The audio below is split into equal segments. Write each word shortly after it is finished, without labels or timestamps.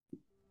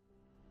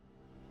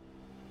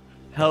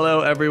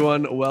Hello,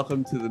 everyone.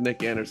 Welcome to the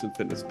Nick Anderson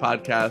Fitness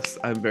Podcast.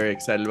 I'm very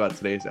excited about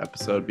today's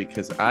episode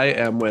because I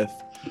am with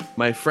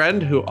my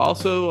friend who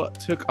also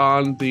took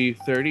on the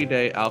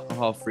 30-day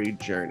alcohol-free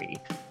journey.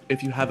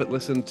 If you haven't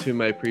listened to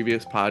my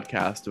previous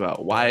podcast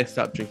about why I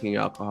stopped drinking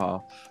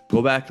alcohol,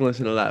 go back and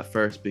listen to that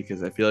first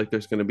because I feel like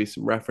there's going to be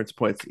some reference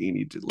points that you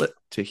need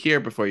to hear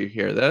before you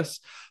hear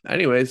this.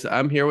 Anyways,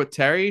 I'm here with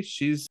Terri.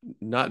 She's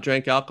not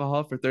drank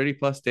alcohol for 30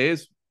 plus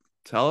days.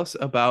 Tell us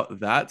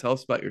about that. Tell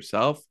us about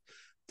yourself.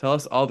 Tell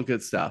us all the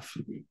good stuff.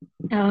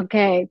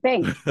 Okay,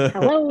 thanks.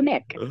 Hello,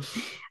 Nick.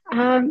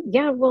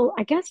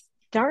 I guess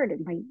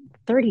started my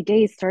 30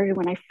 days started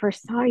when I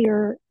first saw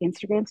your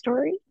Instagram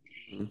story.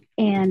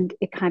 And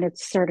it kind of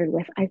started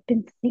with I've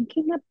been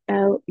thinking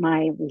about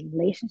my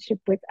relationship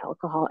with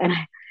alcohol, and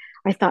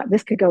I thought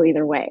this could go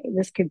either way.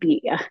 This could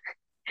be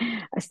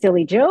a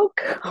silly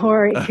joke,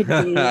 or it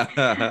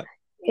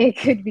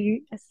could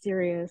be a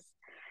serious,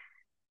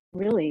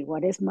 really,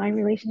 what is my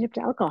relationship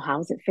to alcohol? How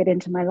does it fit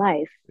into my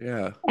life?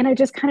 Yeah. And I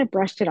just kind of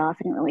brushed it off.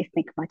 I didn't really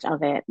think much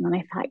of it. And then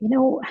I thought,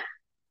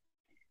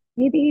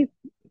 maybe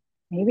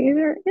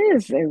there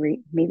is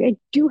maybe I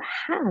do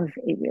have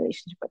a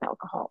relationship with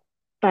alcohol.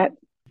 But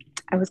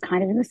I was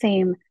kind of in the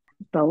same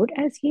boat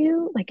as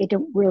you. Like I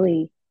don't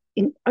overindulge.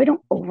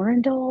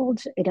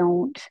 I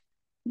don't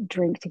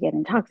drink to get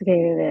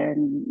intoxicated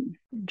and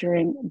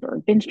drink or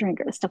binge drink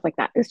or stuff like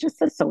that. It's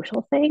just a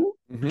social thing.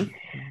 Mm-hmm.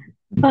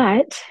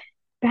 But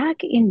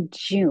back in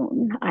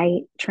June,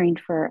 I trained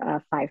for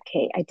a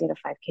 5K. I did a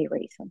 5K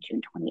race on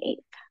June 28th.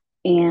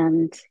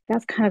 And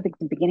that's kind of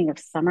the beginning of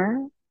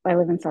summer. I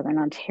live in Southern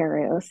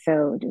Ontario.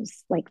 So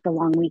just like the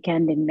long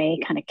weekend in May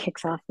kind of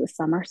kicks off the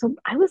summer. So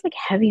I was like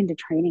heavy into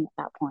training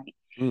at that point.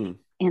 Mm.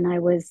 And I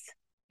was,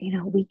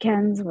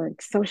 weekends were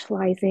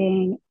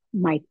socializing.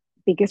 My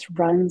biggest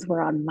runs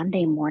were on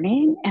Monday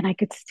morning. And I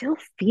could still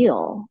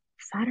feel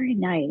Saturday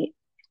night,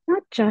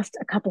 not just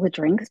a couple of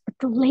drinks, but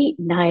the late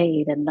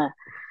night and the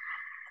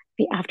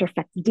after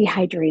effects,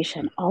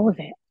 dehydration, all of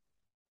it,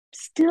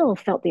 still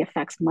felt the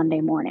effects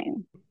Monday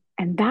morning.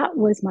 And that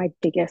was my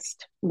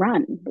biggest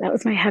run. That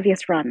was my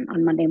heaviest run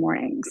on Monday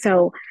morning.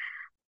 So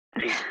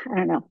I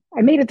don't know.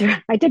 I made it through.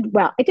 I did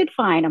well. I did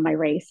fine on my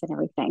race and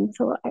everything.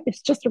 So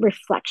it's just a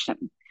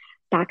reflection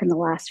back in the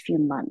last few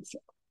months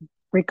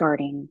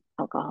regarding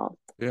alcohol.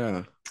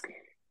 Yeah.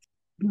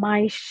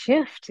 My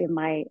shift in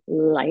my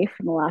life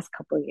in the last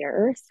couple of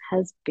years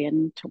has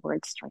been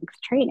towards strength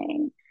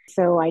training.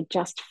 So I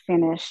just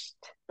finished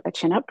a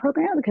chin up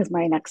program because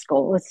my next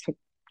goal is to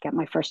get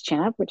my first chin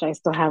up, which I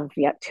still have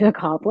yet to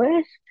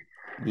accomplish.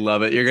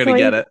 Love it. You're So gonna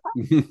get it.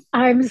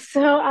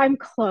 I'm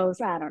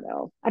close. I don't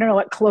know. I don't know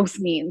what close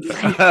means.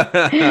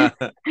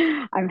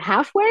 I'm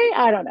halfway.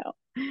 I don't know.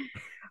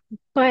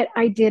 But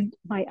I did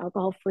my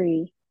alcohol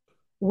free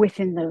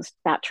within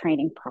that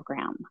training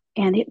program.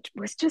 And it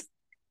was just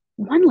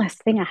one less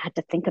thing I had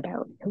to think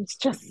about. It was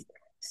just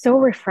so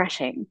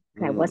refreshing.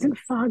 I Mm. wasn't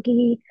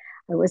foggy.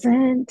 I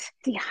wasn't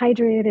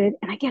dehydrated.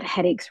 And I get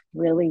headaches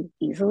really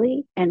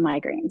easily and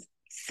migraines.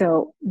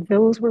 So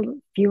those were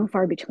few and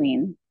far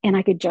between. And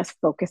I could just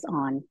focus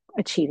on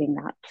achieving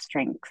that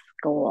strength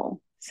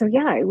goal. So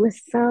yeah, it was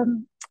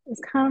kind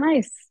of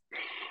nice.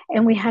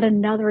 And we had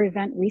another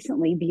event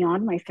recently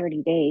beyond my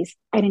 30 days.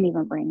 I didn't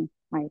even bring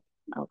my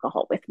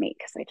alcohol with me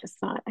because I just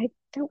thought I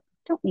don't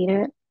need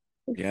it.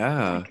 I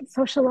Yeah. can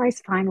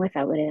socialize fine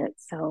without it.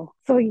 So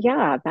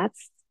yeah,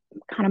 that's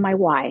kind of my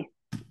why.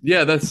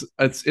 Yeah,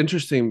 that's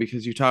interesting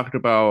because you talked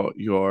about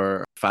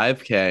your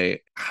 5K,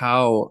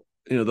 how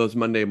those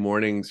Monday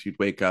mornings you'd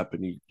wake up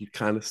and you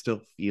kind of still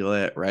feel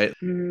it, right?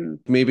 Mm,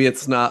 Maybe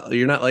it's not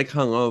you're not like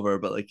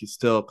hungover, but like you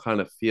still kind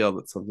of feel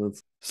that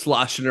something's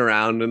sloshing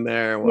around in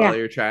there while yeah,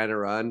 you're trying to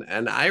run.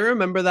 And I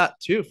remember that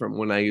too from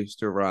when I used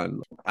to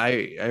run.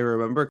 I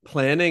remember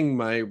planning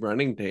my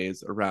running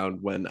days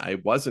around when I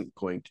wasn't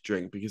going to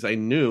drink because I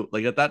knew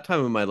like at that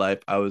time in my life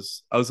I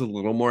was a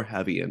little more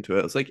heavy into it.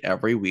 It was like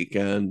every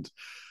weekend,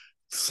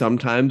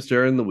 sometimes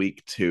during the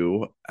week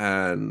too.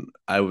 And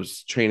I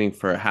was training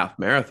for a half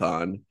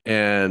marathon,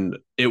 and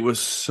it was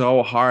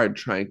so hard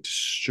trying to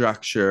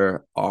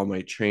structure all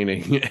my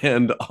training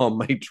and all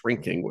my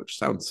drinking, which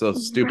sounds so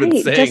stupid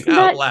right. saying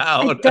out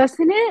loud.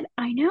 Doesn't it?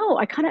 I know.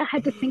 I kind of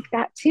had to think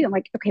that too. I'm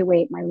like, okay,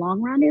 wait, my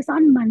long run is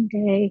on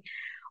Monday.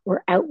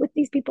 We're out with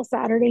these people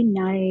Saturday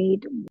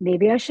night.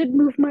 Maybe I should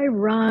move my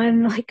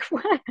run. Like,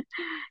 what?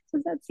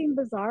 Does that seem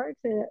bizarre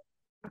to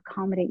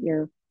accommodate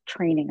your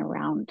training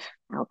around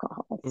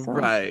alcohol? So,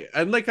 Right.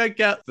 And like I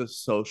get the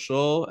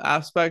social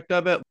aspect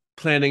of it.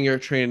 Planning your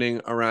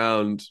training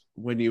around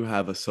when you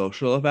have a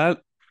social event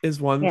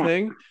is one yeah,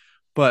 thing,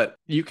 but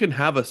you can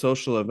have a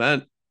social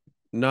event,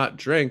 not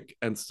drink,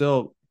 and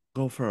still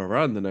go for a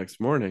run the next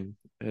morning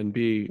and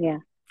be yeah,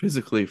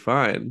 physically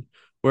fine.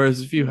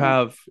 Whereas if you yeah,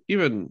 have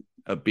even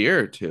a beer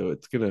or two,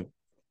 it's going to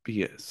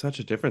be such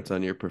a difference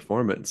on your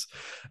performance.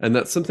 And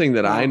that's something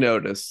that I yeah.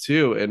 noticed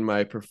too in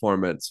my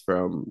performance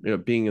from,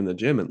 being in the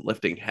gym and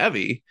lifting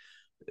heavy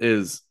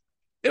is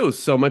it was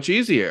so much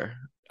easier.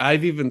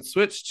 I've even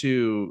switched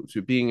to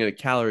being in a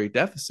calorie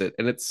deficit,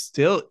 and it's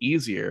still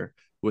easier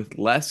with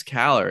less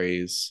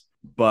calories,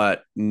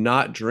 but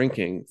not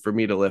drinking for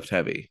me to lift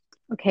heavy?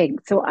 Okay,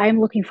 so I'm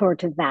looking forward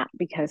to that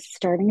because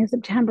starting in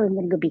September, I'm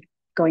going to be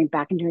going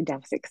back into a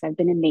deficit because I've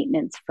been in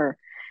maintenance for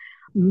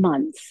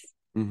months,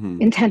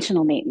 Mm-hmm.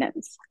 intentional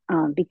maintenance,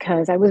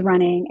 because I was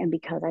running and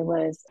because I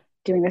was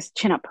doing this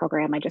chin up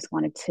program. I just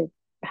wanted to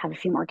have a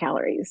few more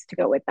calories to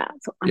go with that.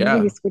 So I'm going to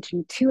be Yeah.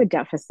 switching to a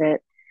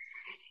deficit.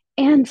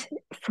 And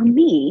for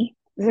me,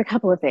 there's a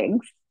couple of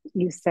things.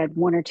 You said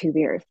one or two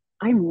beers.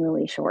 I'm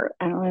really short.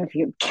 I don't know if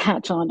you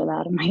catch on to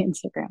that on my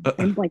Instagram.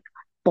 I'm like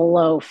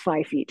below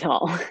 5 feet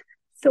tall.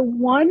 So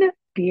one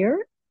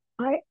beer,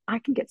 I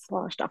can get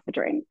sloshed off a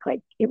drink.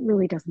 Like it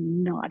really does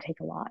not take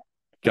a lot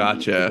for me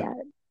Gotcha.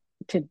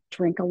 to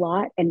drink a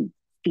lot and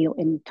feel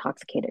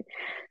intoxicated.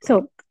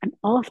 So I'm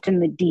often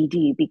the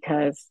DD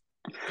because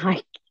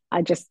I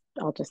I'll just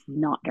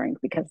not drink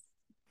because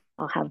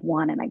I'll have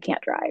one and I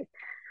can't drive.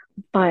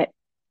 But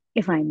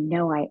if I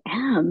know I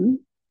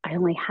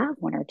only have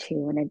one or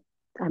two and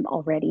I'm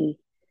already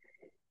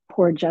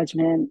poor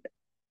judgment,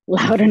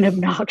 loud and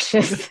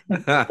obnoxious,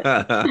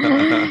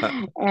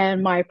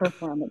 and my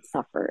performance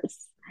suffers.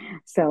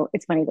 So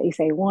it's funny that you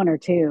say one or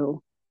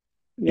two.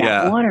 Yeah,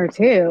 Yeah. one or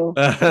two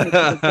makes a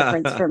big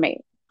difference for me.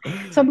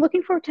 So I'm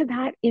looking forward to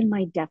that in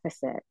my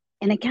deficit.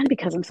 And again,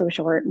 because I'm so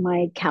short,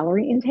 my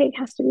calorie intake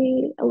has to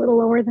be a little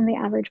lower than the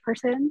average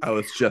person. I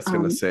was just gonna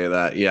Um, say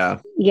that. Yeah.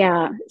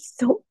 yeah.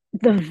 So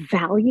the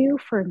value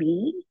for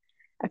me,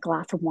 a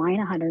glass of wine,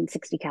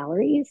 160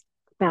 calories,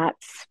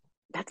 that's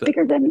Th-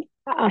 bigger than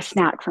a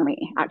snack for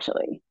me,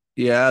 actually.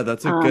 Yeah,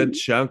 that's a good Um,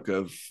 chunk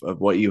of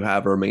what you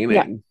have yeah,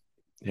 remaining.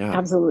 Yeah.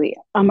 absolutely.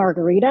 A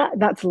margarita,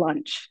 that's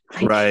lunch.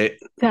 Like Right.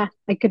 that,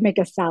 I could make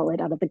a salad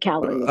out of the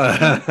calories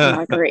from a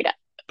margarita.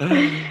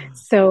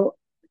 So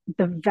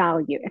the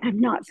value, and I'm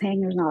not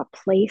saying there's not a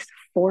place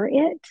for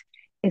it,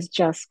 is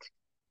just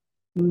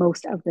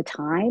most of the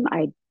time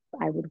I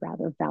would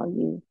rather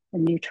value a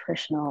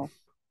nutritional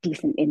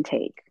decent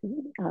intake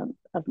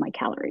of my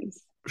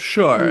calories and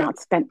Sure. not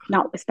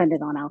spend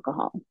it on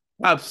alcohol.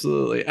 Yeah.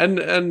 Absolutely.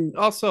 And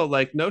also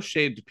like no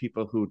shade to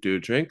people who do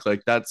drink.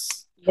 Like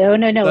No,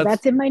 no, no. that's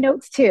That's in my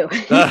notes too.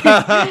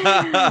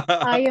 uh-huh.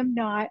 I am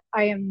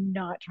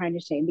not trying to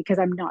shame because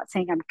I'm not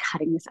saying I'm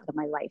cutting this out of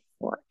my life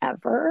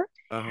forever.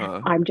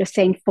 I'm just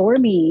saying for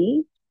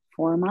me,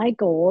 for my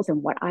goals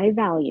and what I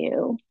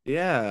value,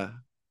 Yeah.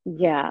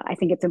 yeah, I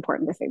think it's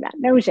important to say that.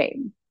 No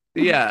shame.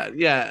 Yeah,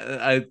 yeah.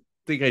 I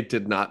think I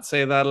did not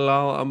say that at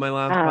all on my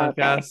last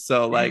Okay. podcast.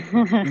 So like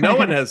no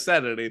one has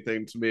said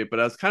anything to me, but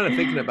I was kind of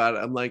thinking about it.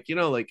 I'm like,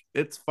 like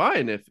it's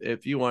fine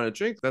if you want to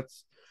drink.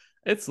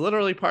 It's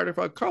literally part of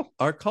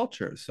our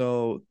culture.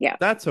 So Yeah.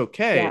 that's Yeah.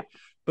 okay.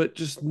 But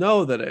just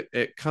know that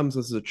it comes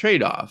as a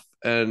trade-off.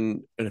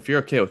 And if you're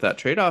okay with that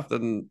trade-off,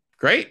 then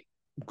great.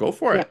 Go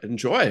for Yeah. it.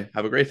 Enjoy.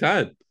 Have a great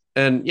time.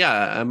 And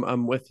yeah,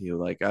 I'm with you.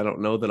 Like I don't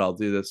know that I'll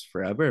do this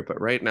forever,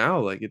 but right now,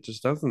 like it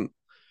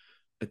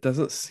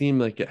doesn't seem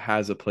like it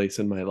has a place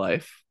in my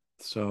life.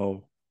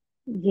 So,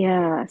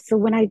 Yeah. So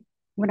when I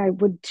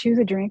would choose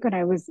a drink when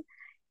I was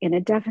in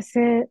a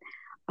deficit,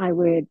 I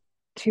would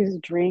choose a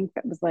drink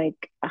that was like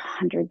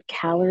 100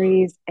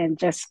 calories and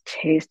just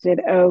tasted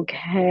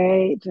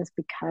okay just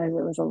because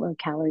it was a low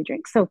calorie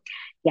drink. So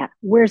yeah,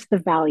 where's the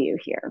value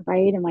here,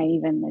 right? Am I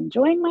even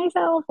enjoying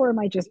myself or am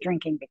I just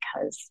drinking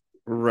because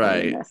we're in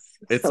right. this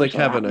It's like social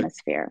having a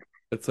atmosphere?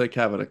 it's like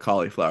having a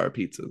cauliflower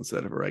pizza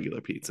instead of a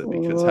regular pizza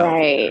because healthier.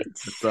 Right.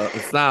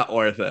 It's not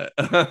worth it.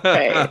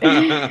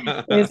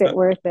 Right. Is it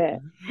worth it?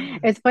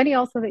 It's funny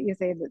also that you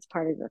say that it's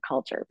part of your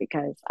culture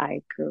because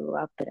I grew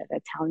up in an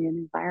Italian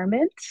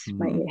environment.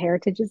 My Mhm.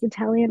 heritage is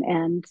Italian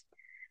and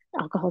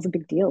alcohol is a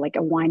big deal. Like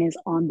a wine is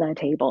on the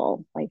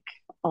table like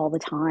all the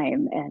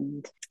time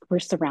and we're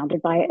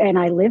surrounded by it. And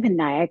I live in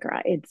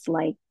Niagara. It's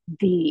like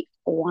the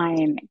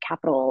wine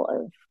capital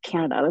of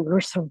Canada. We're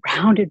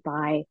surrounded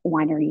by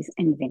wineries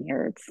and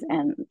vineyards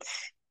and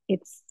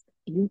it's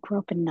you grew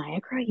up in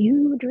Niagara,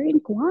 you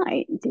drink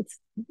wine. It's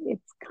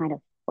kind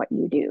of what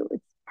you do.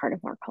 It's part of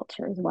our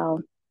culture as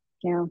well.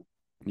 Yeah.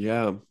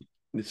 Yeah.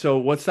 So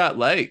what's that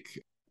like?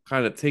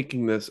 Kind of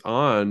taking this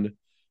on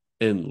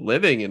and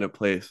living in a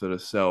place that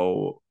is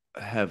so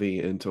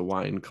heavy into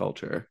wine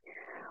culture.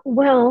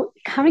 Well,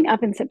 coming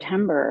up in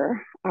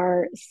September,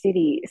 our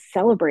city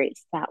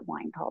celebrates that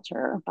wine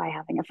culture by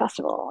having a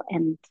festival,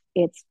 and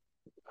it's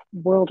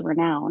world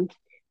renowned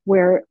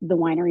where the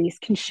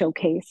wineries can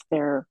showcase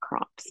their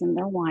crops and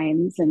their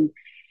wines and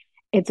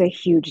it's a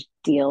huge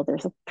deal.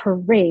 There's a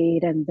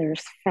parade and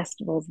there's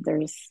festivals.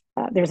 There's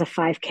a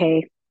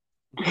 5K.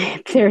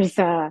 There's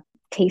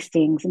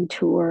tastings and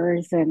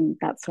tours and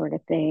that sort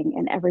of thing.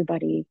 And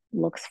everybody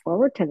looks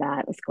forward to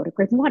that. Let's go to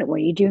Grape and Wine. What are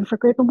you doing for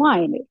Grape and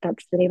Wine?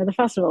 That's the name of the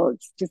festival.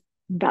 It's just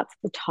that's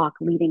the talk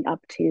leading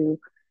up to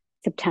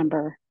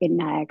September in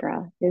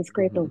Niagara is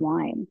Grape and Mhm.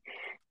 Wine.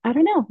 I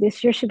don't know.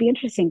 This year should be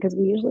interesting because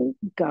we usually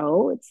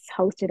go. It's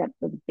hosted at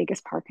the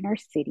biggest park in our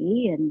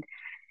city, and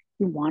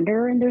you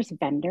wander and there's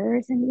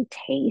vendors and you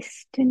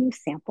taste and you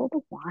sample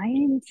the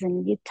wines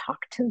and you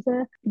talk to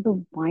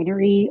the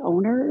winery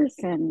owners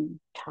and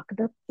talk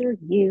about their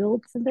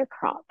yields and their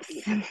crops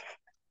and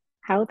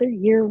how their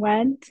year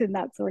went and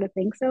that sort of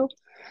thing. So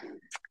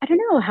I don't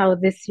know how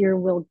this year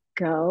will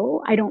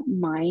go. I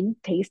don't mind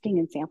tasting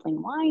and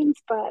sampling wines,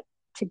 but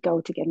to go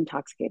to get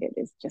intoxicated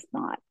is just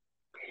not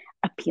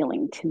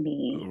appealing to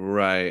me.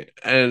 Right.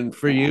 And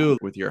for Yeah. you,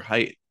 with your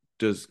height,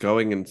 does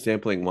going and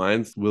sampling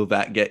wines, will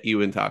that get you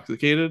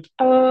intoxicated?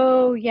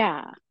 Oh,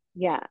 yeah.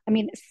 Yeah. I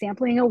mean,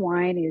 sampling a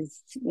wine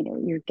is,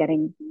 you're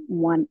getting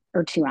 1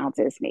 or 2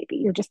 ounces maybe.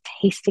 You're just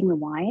tasting the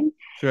wine,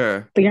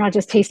 Sure. but you're not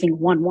just tasting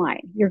one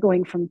wine. You're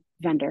going from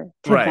vendor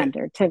to Right.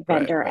 vendor to Right.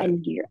 vendor, Right.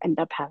 and you end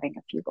up having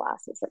a few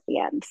glasses at the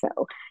end. So,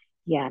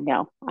 yeah,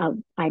 no,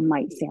 I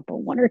might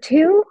sample 1 or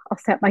 2. I'll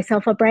set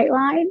myself a bright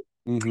line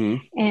Mm-hmm.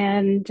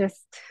 and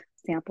just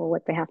sample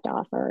what they have to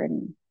offer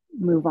and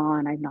move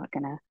on. I'm not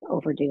going to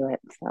overdo it.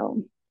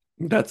 So,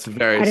 That's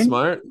very I didn't,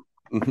 smart.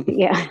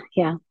 yeah,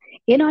 yeah.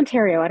 In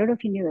Ontario, I don't know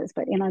if you knew this,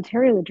 but in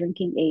Ontario, the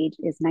drinking age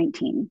is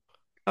 19.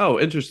 Oh,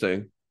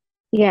 interesting.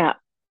 Yeah.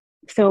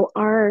 So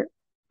our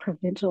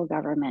provincial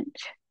government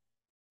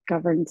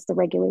governs the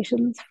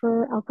regulations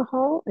for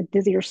alcohol.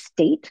 Does your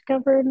state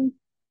govern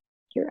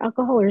your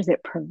alcohol, or is it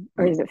or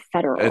Mm, is it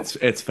federal?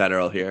 it's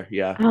federal here.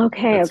 Yeah.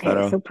 Okay, It's okay.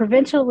 federal. So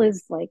provincial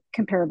is like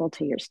comparable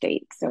to your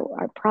state. So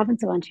our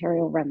province of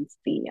Ontario runs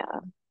the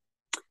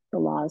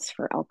laws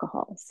for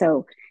alcohol.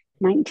 So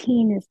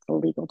 19 is the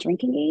legal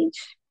drinking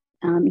age.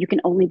 You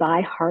can only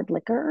buy hard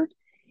liquor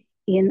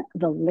in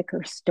the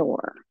liquor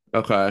store.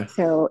 Okay.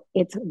 So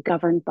it's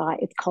governed by,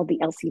 it's called the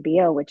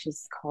LCBO, which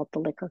is called the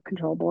Liquor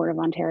Control Board of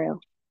Ontario.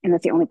 And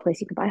that's the only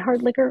place you can buy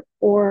hard liquor,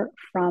 or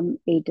from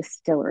a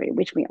distillery,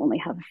 which we only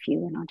have a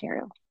few in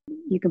Ontario.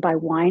 You can buy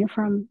wine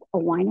from a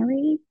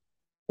winery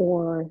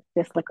or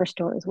this liquor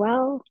store as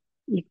well.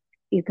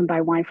 You can buy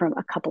wine from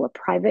a couple of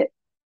private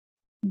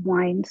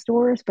wine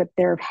stores, but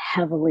they're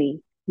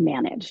heavily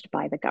managed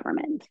by the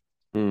government.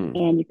 Mm.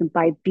 And you can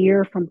buy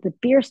beer from the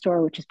beer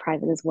store, which is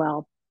private as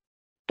well,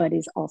 but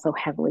is also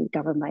heavily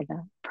governed by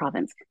the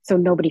province. So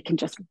nobody can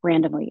just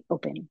randomly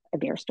open a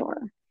beer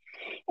store.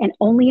 And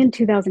only in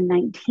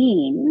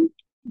 2019,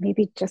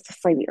 maybe just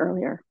slightly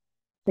earlier,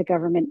 the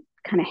government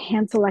kind of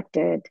hand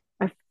selected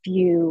a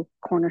few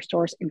corner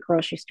stores and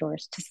grocery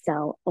stores to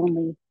sell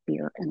only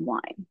beer and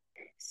wine.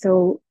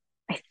 So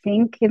I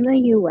think in the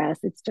US,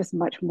 it's just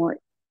much more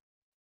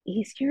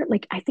easier.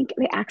 Like, I think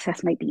the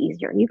access might be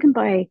easier. You can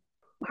buy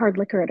hard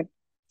liquor at a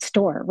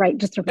store, right?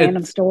 Just a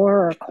random It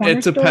store or a it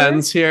corner store.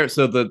 depends here.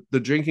 So the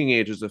drinking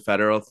age is a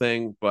federal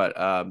thing,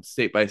 but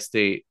state by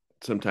state,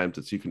 sometimes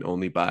it's you can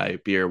only buy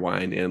beer,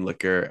 wine, and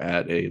liquor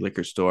at a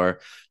liquor store.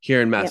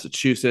 Here in Yep.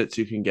 Massachusetts,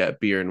 you can get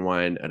beer and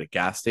wine at a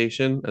gas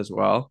station as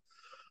well.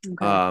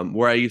 Okay.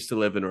 Where I used to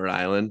live in Rhode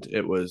Island,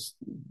 there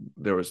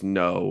was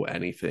no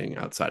anything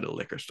outside of the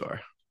liquor store.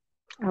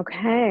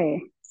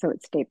 Okay. So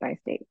it's state by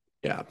state.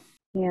 Yeah.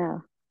 Yeah.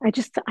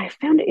 I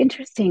found it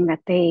interesting that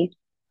the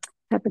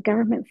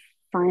government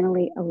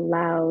finally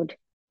allowed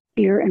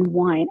beer and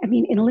wine. I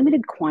mean, in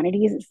limited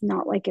quantities, it's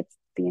not like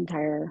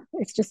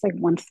it's just like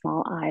one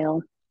small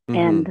aisle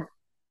and Mm-hmm.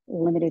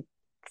 limited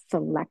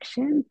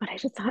selection. But I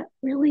just thought,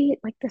 really,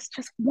 like, this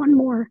just one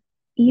more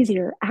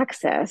easier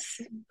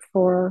access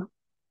for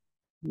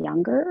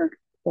younger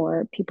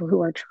or people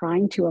who are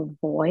trying to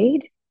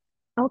avoid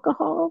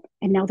alcohol,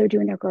 and now they're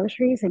doing their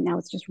groceries and now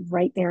it's just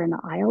right there in the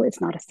aisle.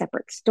 It's not a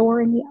separate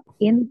store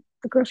in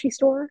the grocery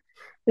store.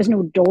 There's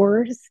no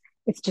doors.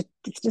 It's just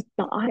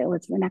the aisle.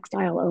 It's the next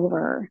aisle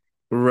over.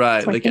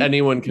 Right. So I Like think,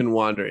 anyone can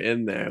wander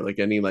in there. Like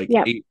any like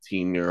yeah,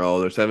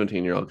 18-year-old or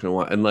 17-year-old can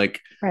want, and like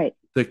right.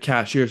 the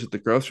cashiers at the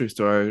grocery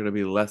store are going to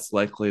be less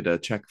likely to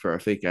check for a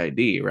fake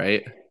ID,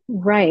 right?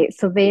 Right.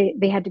 So they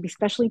had to be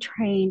specially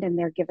trained, and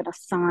they're given a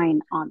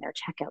sign on their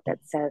checkout that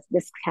says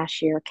this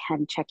cashier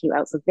can check you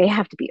out. So they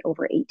have to be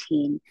over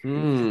 18,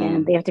 and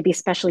Hmm. they have to be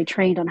specially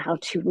trained on how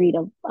to read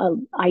a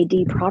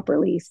ID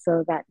properly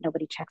so that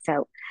nobody checks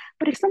out.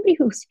 But if somebody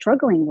who's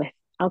struggling with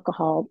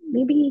alcohol,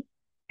 maybe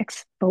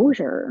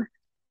exposure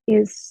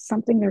is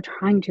something they're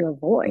trying to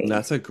avoid.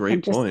 That's a And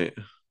great just point.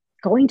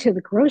 going to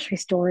the grocery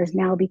store is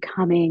now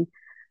becoming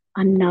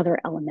another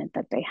element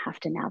that they have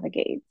to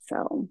navigate.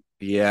 So,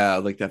 Yeah,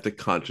 like they have to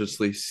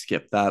consciously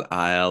skip that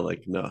aisle.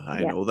 Like, no,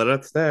 I yeah. know that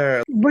it's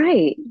there,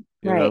 Right. you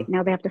Right. know?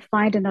 Now they have to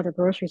find another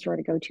grocery store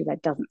to go to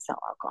that doesn't sell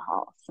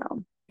alcohol. So I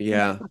just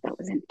Yeah, thought that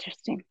was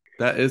interesting.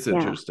 that is Yeah.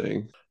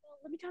 interesting.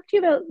 Let me talk to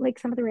you about like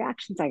some of the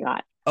reactions I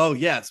got. Oh,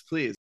 yes,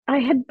 please. I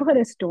had put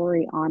a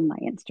story on my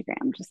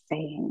Instagram just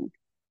saying,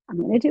 I'm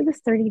going to do this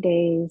 30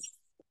 days.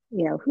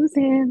 Who's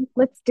in?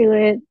 Let's do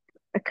it.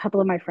 A couple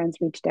of my friends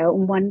reached out,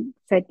 and one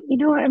said, you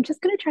know what? I'm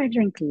just going to try to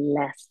drink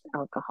less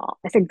alcohol.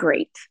 I said,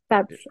 great.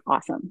 That's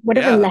awesome.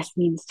 Whatever Yeah, less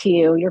means to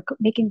you, you're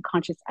making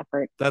conscious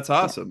effort that's to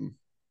awesome.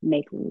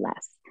 make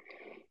less,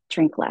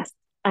 drink less.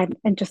 And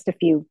just a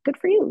few good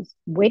for you,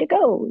 way to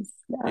go,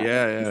 uh,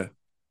 Yeah, just yeah.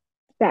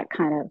 that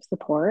kind of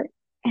support.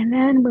 And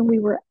then when we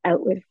were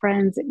out with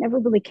friends, it never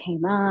really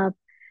came up.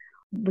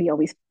 we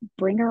always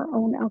bring our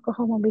own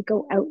alcohol when we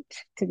go out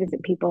to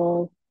visit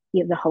people.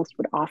 The host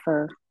would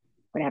offer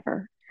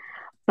whatever,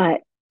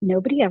 but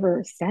nobody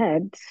ever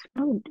said,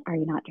 "Oh, are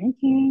you not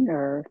drinking?"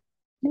 Or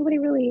nobody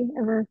really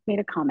ever made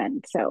a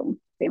comment. So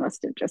they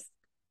must have just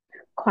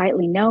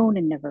quietly known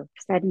and never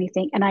said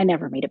anything. And I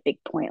never made a big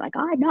point like,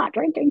 "I'm not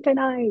drinking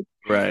tonight.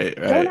 Right,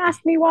 Don't right.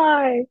 ask me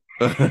why."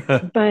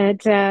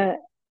 But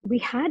we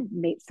had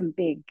made some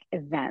big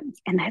events,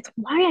 and that's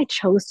why I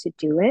chose to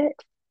do it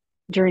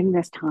during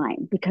this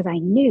time, because I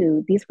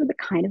knew these were the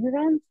kind of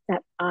events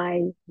that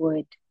I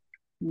would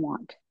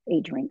want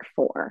a drink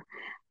for.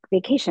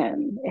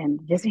 Vacation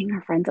and visiting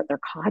our friends at their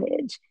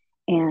cottage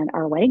and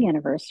our wedding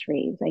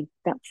anniversary. Like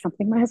that's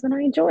something my husband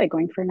and I enjoy,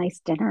 going for a nice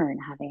dinner and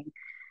having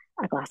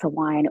a glass of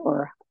wine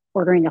or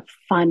ordering a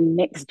fun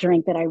mixed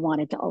drink that I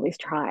wanted to always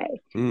try.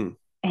 Mm.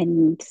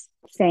 And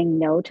saying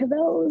no to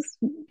those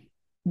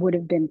would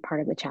have been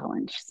part of the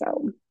challenge.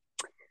 So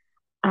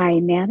I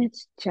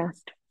managed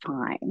just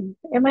fine.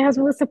 And my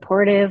husband was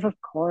supportive, of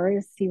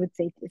course. He would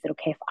say, "Is it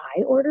okay if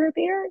I order a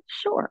beer?"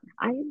 Sure.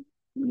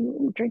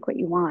 You drink what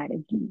you want.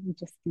 And you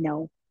just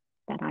know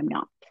that I'm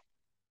not.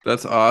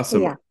 That's So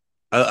awesome. yeah.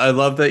 I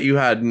love that you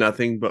had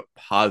nothing but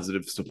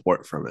positive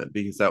support from it,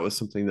 because that was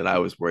something that I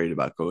was worried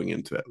about going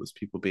into it, was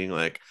people being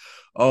like,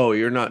 "Oh,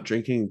 you're not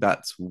drinking?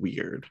 That's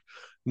weird."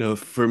 No,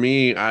 for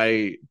me,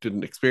 I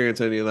didn't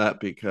experience any of that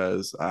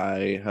because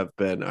I have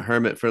been a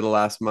hermit for the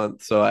last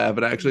month, so I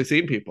haven't actually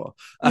seen people.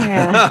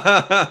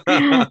 Yeah.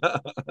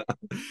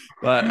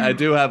 But I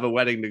do have a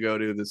wedding to go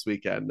to this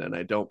weekend, and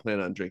I don't plan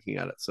on drinking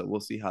at it, so we'll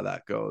see how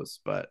that goes.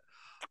 But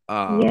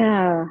um,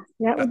 Yeah,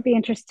 that uh, would be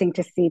interesting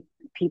to see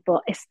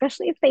people,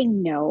 especially if they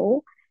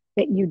know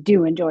that you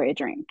do enjoy a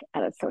drink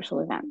at a social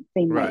event.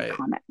 They might right.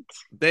 comment.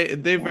 They Yeah.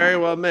 very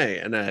well may,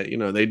 and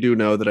they do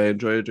know that I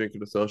enjoy a drink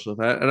at a social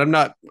event, and I'm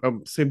not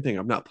same thing.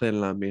 I'm not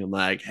planning on being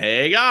like,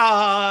 "Hey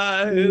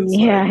guys," like.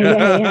 Yeah,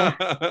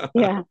 yeah,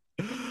 yeah.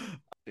 Yeah,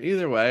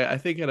 Either way, I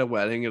think at a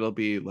wedding it'll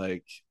be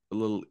like a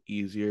little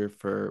easier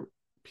for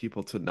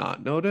people to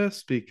not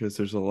notice, because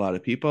there's a lot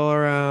of people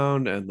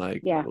around, and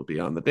like yeah. we'll be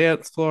on the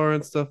dance floor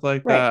and stuff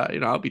like Right.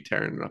 that. I'll be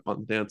tearing it up on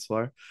the dance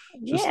floor.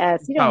 Just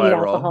Yes, you don't how need I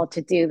roll. alcohol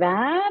to do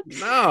that.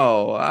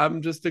 No,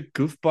 I'm just a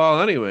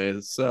goofball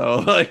anyways.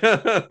 So like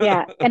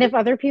Yeah. And if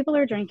other people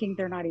are drinking,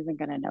 they're not even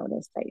going to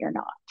notice that you're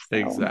not. So,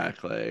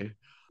 exactly.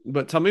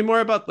 But tell me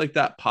more about like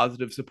that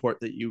positive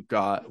support that you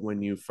got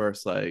when you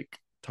first like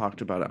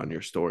talked about it on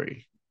your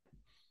story.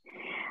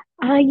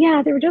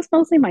 yeah, they were just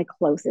mostly my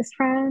closest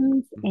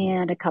friends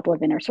Mhm. and a couple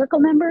of inner circle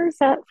members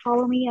that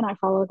follow me and I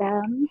follow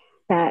them.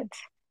 That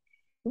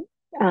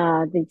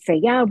they'd say,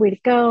 "Yeah, way to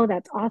go.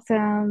 That's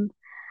awesome."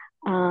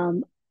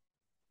 Um,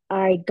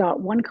 I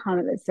got one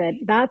comment that said,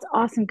 "That's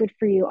awesome. Good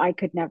for you. I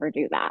could never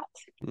do that."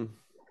 Mm.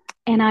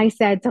 And I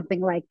said something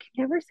like,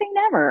 "Never say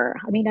never."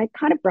 I mean, I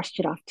kind of brushed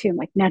it off too. I'm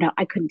like, "No, no,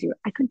 I couldn't do it.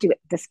 I couldn't do it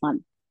this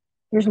month.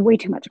 There's way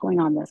too much going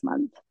on this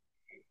month."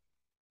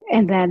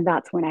 And then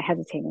that's when I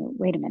hesitated.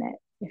 Wait a minute.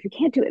 If you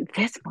can't do it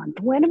this month,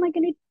 when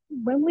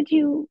would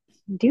you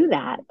do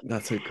that?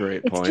 That's a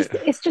great point.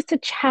 It's just a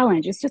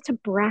challenge. It's just a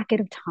bracket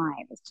of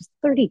time. It's just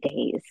 30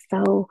 days.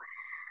 So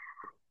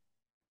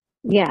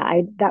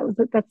yeah, that's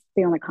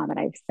the only comment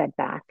I've said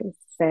back is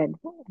said,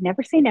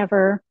 "Never say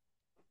never.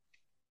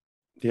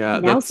 Yeah,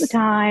 Now's the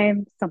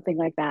time," something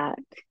like that.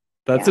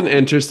 that's an Yeah.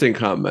 interesting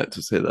comment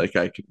to say, like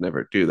I could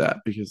never do that,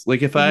 because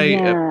like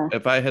Yeah.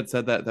 if I had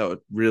said that, that would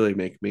really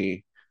make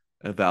me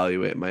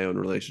evaluate my own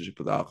relationship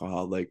with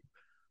alcohol. Like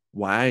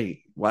why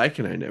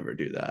can I never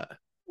do that?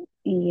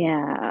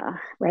 Yeah.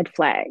 Red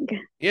flag.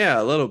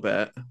 Yeah, a little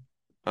bit.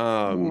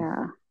 Um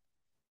Yeah.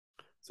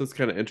 so it's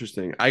kind of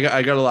interesting. I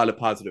got a lot of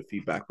positive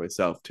feedback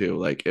myself too.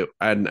 Like it,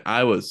 and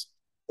I was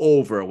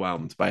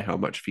overwhelmed by how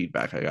much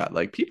feedback I got.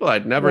 Like people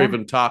I'd never Yeah.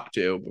 even talked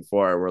to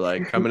before were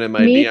like coming in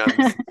my Me.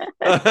 DMs.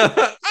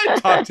 I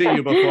talked to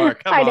you before.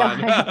 Come I know.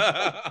 on.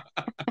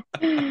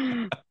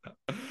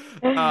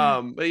 I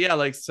know. But yeah,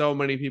 like so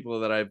many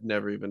people that I've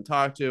never even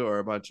talked to, or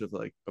a bunch of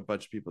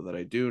people that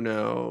I do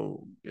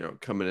know,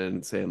 coming in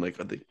and saying like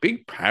the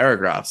big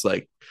paragraphs.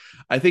 Like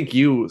I think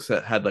you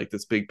had like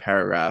this big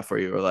paragraph where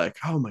you were like,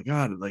 "Oh my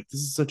god, like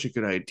this is such a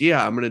good idea.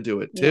 I'm gonna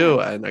do it Yeah. too."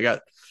 And I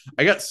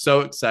got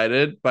so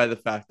excited by the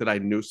fact that I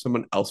knew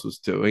someone else was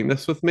doing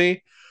this with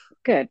me.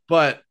 Good.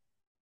 But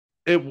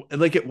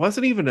it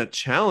wasn't even a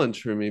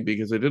challenge for me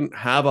because I didn't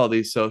have all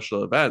these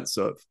social events,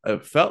 so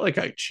it felt like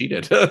I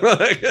cheated.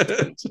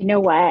 You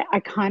know what? I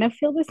kind of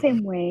feel the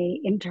same way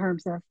in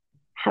terms of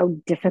how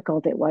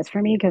difficult it was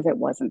for me because it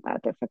wasn't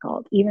that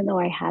difficult. Even though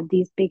I had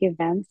these big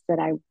events that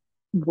I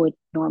would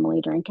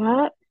normally drink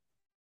at,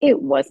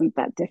 it wasn't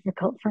that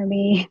difficult for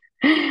me.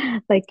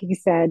 Like you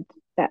said,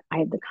 that I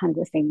had the kind of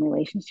the same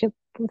relationship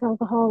with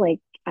alcohol. Like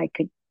I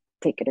could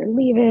take it or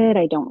leave it.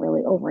 I don't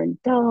really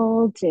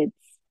overindulge.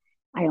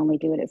 I only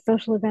do it at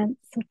social events.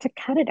 So to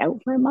cut it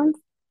out for a month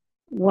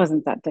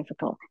wasn't that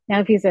difficult. Now,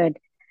 if you said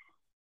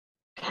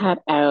cut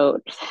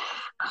out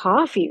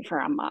coffee for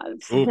a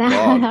month, Oh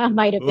God. that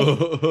might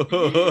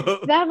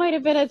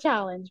have been a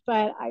challenge.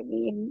 But I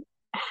mean,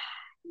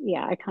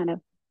 yeah, I kind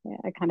of Yeah,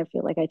 I kind of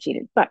feel like I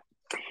cheated, but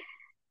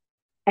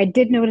I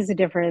did notice a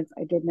difference.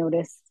 I did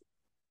notice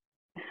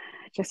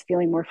just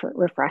feeling more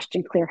refreshed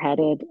and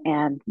clear-headed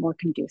and more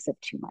conducive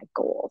to my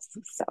goals.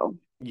 So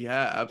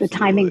Yeah, the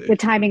absolutely.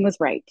 timing was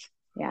right.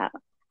 Yeah.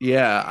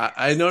 Yeah,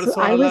 I So noticed a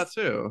lot of that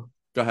too.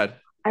 Go ahead.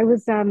 I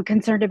was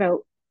concerned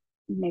about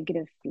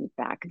negative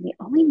feedback. And the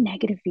only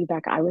negative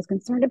feedback I was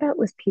concerned about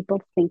was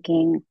people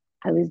thinking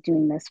I was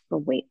doing this for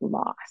weight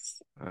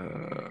loss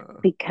Uh,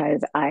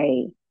 because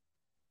I've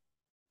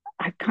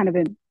kind of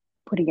been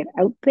putting it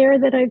out there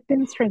that I've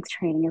been strength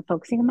training and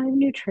focusing on my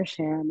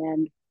nutrition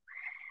and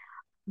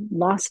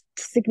lost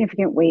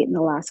significant weight in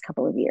the last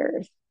couple of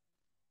years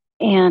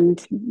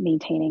and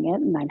maintaining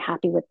it. And I'm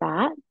happy with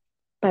that.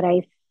 But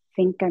I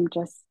think I'm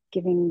just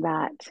giving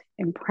that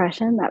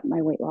impression that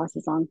my weight loss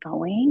is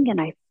ongoing. And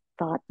I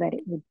thought that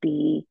it would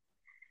be,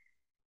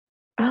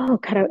 oh,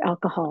 cut out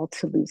alcohol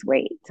to lose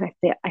weight.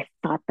 I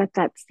thought that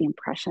that's the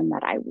impression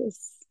that I was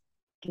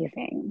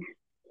giving.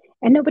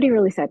 And nobody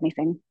really said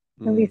anything.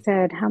 Nobody mm,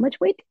 said, how much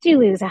weight did you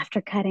lose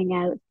after cutting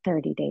out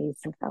 30 days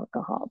of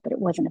alcohol? But it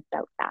wasn't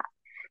about that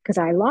because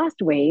I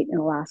lost weight in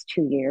the last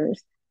 2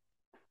 years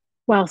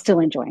while still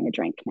enjoying a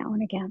drink now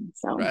and again.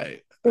 So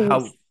right. it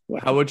was, yeah.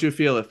 How would you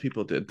feel if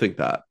people did think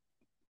that?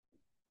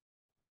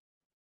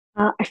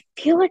 I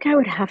feel like I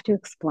would have to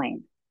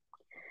explain,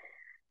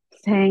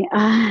 saying,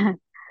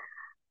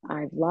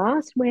 I've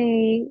lost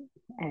weight.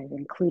 I've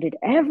included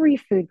every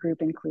food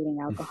group, including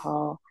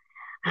alcohol.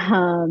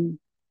 Um,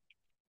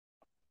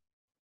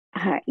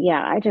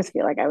 yeah, I just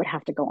feel like I would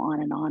have to go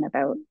on and on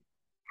about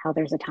how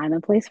there's a time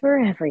and place for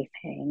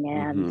everything.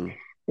 And Hmm.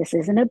 this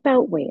isn't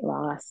about weight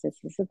loss. This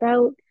is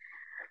about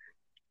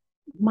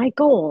my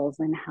goals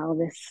and how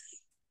this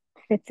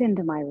fits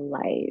into my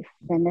life.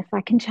 And if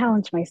I can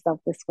challenge myself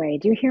this way,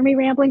 do you hear me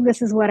rambling?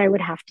 This is what I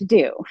would have to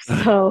do.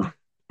 So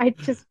I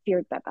just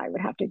feared that I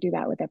would have to do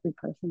that with every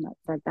person that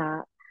said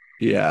that.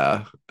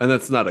 Yeah, and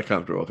that's not a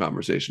comfortable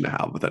conversation to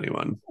have with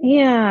anyone.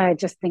 Yeah, I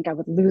just think I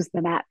would lose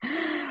them at,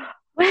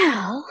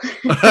 well,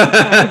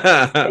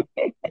 I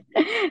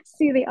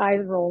see the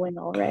eyes rolling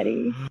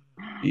already.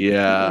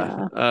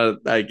 Yeah, Yeah.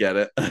 I get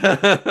it.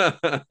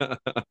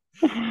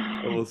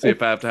 We'll see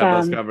if I have to It's have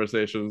those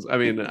conversations. I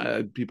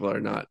mean, people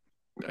are not.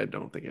 I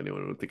don't think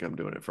anyone would think I'm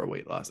doing it for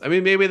weight loss. I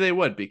mean, maybe they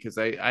would because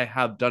I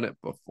have done it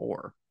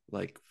before.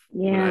 Like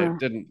when I yeah.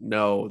 didn't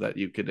know that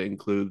you could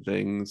include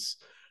things,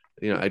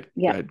 Yeah.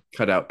 I'd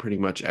cut out pretty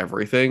much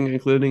everything,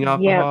 including Yeah.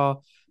 alcohol.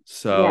 Yeah.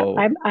 So,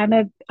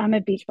 I'm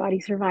a beach body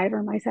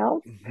survivor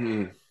myself.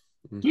 mhm,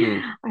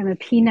 mhm. I'm a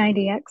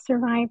P90X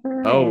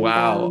survivor Oh and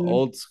wow,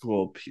 old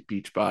school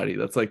beach body.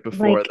 That's like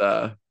before like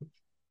the.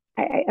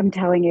 I'm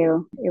telling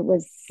you, it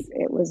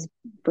was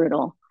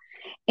brutal.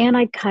 And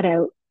I cut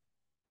out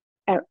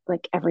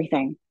like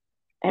everything.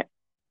 e-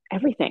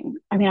 Everything.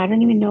 I mean, I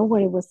don't even know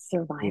what it was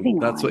surviving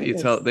That's on. what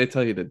It was they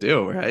tell you to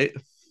do, right?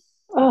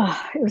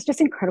 it was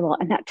just incredible.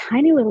 And that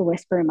tiny little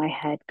whisper in my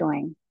head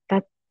going,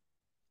 that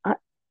uh,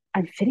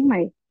 I'm fitting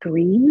my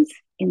greens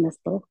in this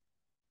little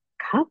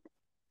cup.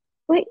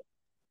 Wait,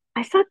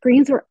 I thought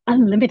greens were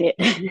unlimited.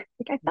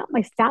 Like I thought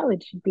my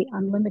salad should be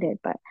unlimited,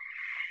 but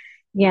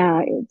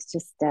yeah, it's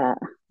just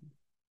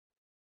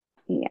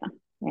yeah.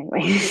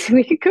 Anyway,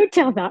 we could go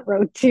down that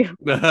road too.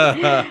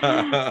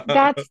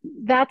 That's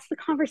the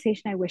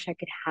conversation I wish I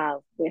could have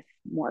with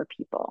more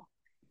people.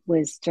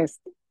 Was just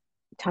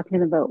talking to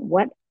them about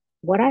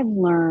what I've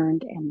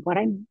learned and what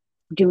I'm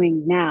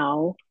doing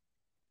now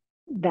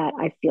that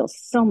I feel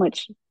so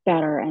much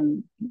better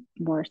and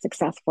more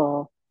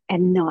successful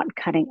and not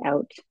cutting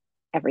out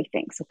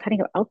everything. So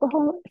cutting out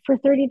alcohol for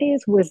 30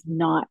 days was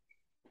not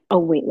a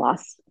weight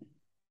loss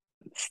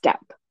step.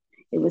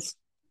 It was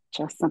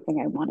just something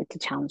I wanted to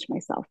challenge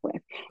myself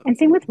with. And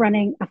same with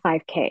running a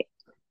 5K.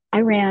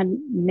 I ran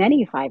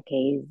many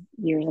 5Ks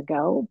years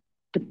ago,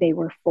 but they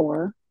were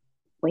for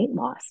weight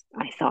loss,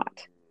 I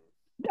thought.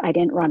 I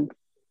didn't run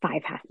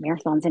 5 half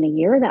marathons in a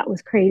year. That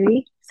was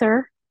crazy,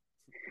 sir.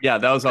 Yeah,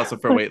 that was also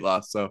for But weight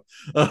loss. So,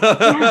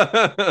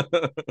 yeah.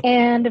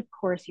 And of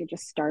course, you're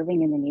just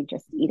starving and then you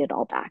just eat it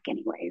all back,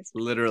 anyways.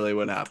 literally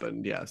what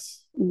happened.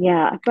 Yes.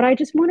 Yeah. But I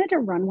just wanted to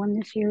run one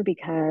this year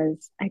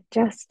because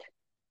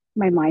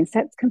my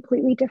mindset's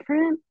completely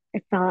different.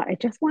 I thought I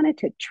just wanted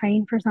to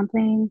train for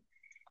something,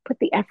 put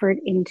the effort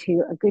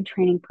into a good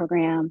training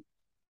program,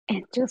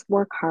 and just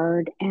work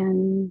hard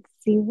and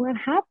see what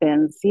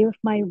happens. See if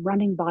my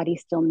running body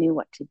still knew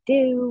what to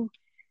do,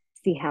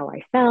 see how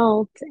I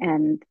felt.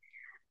 And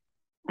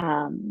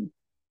um,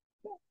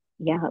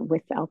 yeah,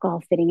 with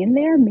alcohol fitting in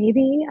there,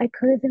 maybe I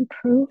could have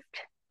improved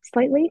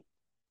slightly,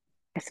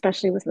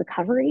 especially with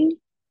recovery,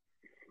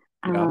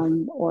 Yeah.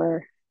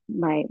 or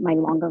my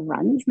longer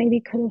runs maybe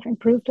could have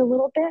improved a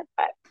little bit,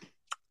 but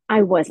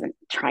I wasn't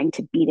trying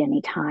to beat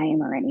any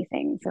time or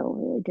anything, so it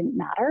really didn't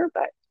matter.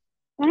 But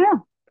I don't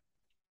know.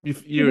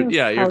 Who knows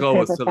Yeah, your how it goal could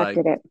have was to like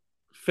affected it?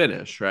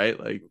 finish, right?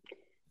 Like,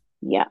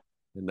 Yeah,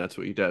 and that's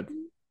what you did.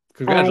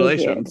 I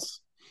did.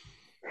 Congratulations.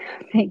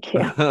 Thank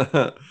you.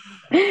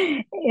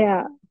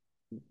 Yeah,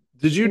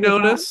 Did you it was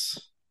not.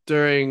 notice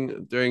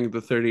during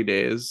the 30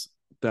 days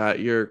that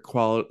your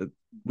quality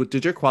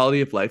did your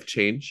quality of life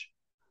change?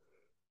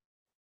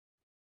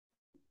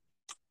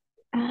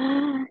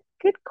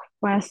 Good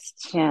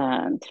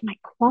question. Did my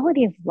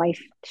quality of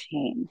life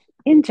change?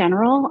 In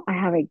general, I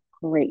have a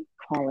great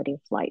quality of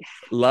life,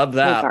 Love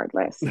that.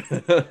 regardless.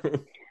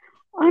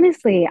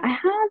 Honestly, I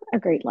have a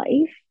great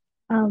life.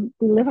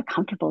 We live a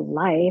comfortable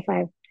life.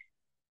 I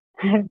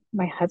have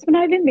my husband and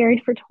I have been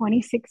married for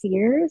 26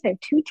 years. I have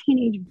two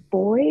teenage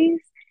boys.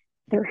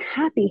 They're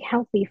happy,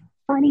 healthy,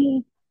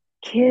 funny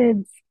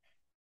kids.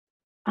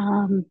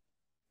 Um,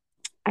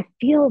 I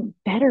feel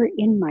better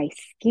in my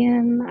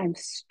skin. I'm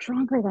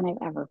stronger than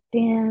I've ever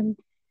been.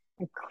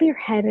 I'm clear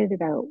headed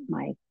about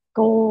my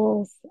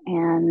goals.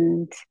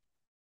 And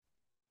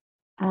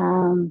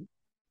um,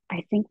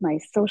 I think my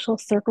social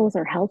circles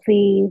are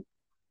healthy.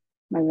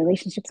 My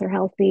relationships are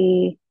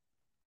healthy.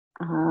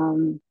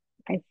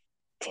 I've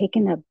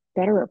taken a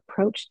better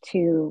approach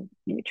to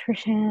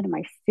nutrition,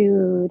 my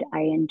food.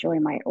 I enjoy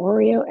my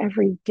Oreo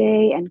every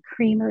day and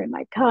creamer in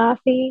my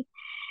coffee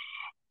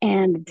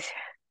and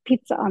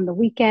pizza on the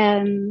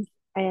weekends.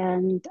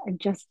 And I'm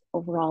just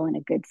overall in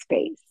a good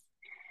space.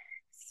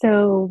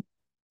 So,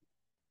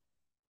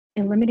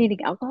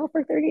 eliminating alcohol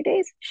for 30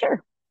 days,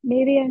 sure.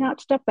 Maybe I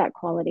notched up that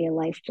quality of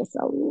life just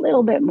a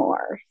little bit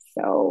more.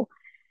 So,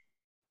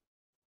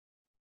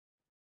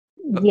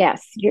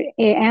 yes, your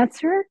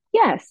answer,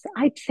 yes,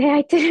 I'd say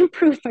I did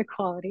improve my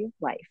quality of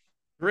life.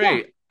 Yeah.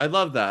 Great. I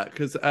love that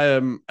because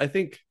I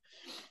think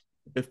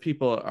if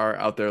people are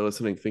out there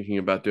listening thinking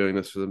about doing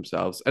this for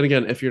themselves, and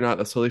again, if you're not,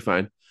 that's totally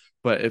fine.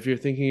 But if you're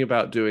thinking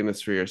about doing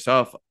this for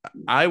yourself,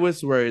 I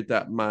was worried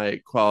that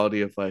my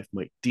quality of life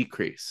might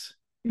decrease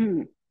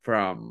Mm,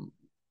 from,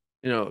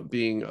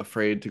 being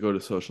afraid to go to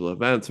social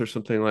events or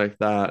something like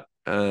that.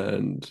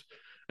 And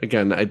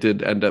again, I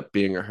did end up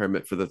being a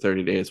hermit for the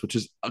 30 days, which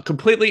is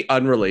completely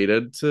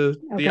unrelated to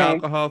the okay.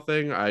 alcohol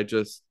thing. I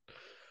just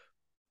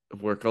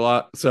work a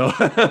lot. So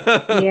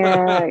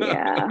Yeah,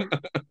 yeah.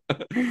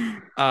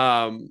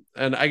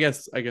 and I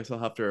guess I'll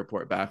have to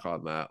report back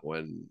on that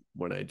when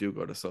I do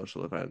go to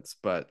social events.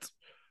 But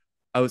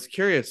I was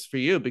curious for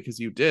you because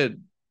you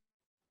did,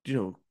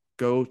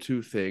 go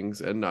to things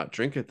and not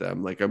drink at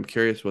them. Like I'm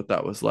curious what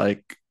that was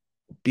like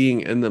being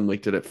in them.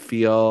 Like did it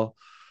feel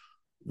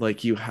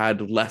like you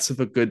had less of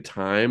a good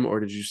time, or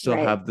did you still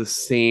Right. have the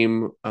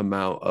same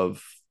amount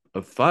of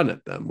fun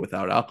at them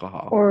without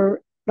alcohol?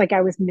 Or like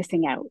I was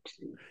missing out.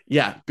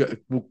 Yeah,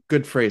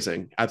 good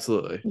phrasing.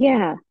 Absolutely.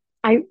 Yeah.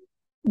 I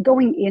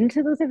going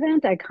into those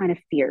events, I kind of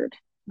feared,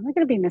 am I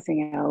going to be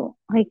missing out?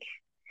 Like,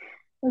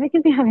 are they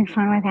going to be having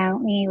fun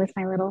without me with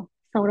my little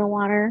soda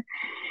water?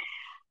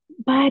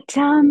 But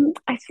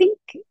I think,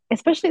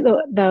 especially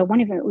the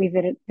one event we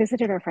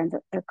visited our friends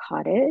at their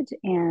cottage,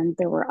 and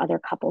there were other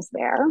couples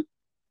there,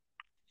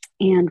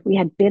 and we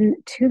had been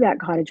to that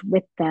cottage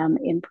with them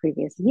in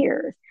previous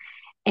years.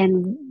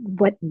 And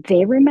what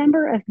they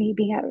remember of me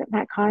being at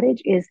that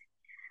cottage is,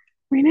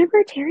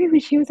 remember Terri when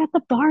she was at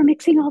the bar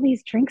mixing all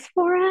these drinks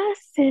for us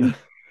and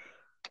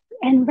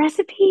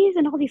recipes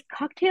and all these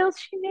cocktails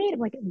she made? I'm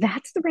like,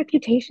 that's the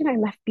reputation I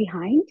left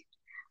behind,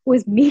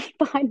 was me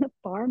behind the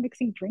bar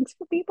mixing drinks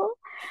for people.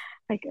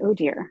 Like, oh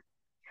dear.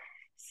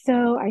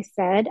 So I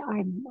said,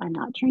 I'm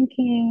not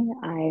drinking.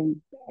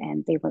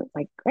 And they were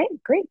like,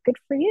 great, great, good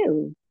for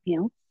you.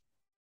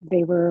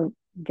 They were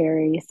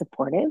very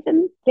supportive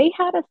and they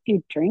had a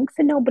few drinks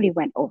and nobody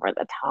went over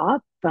the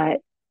top, but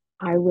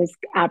I was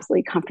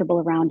absolutely comfortable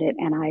around it.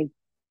 And I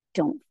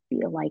don't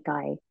feel like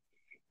I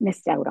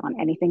missed out on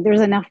anything.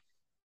 There's enough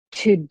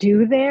to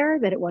do there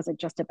that it wasn't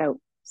just about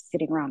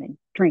sitting around and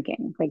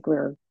drinking. Like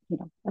we're,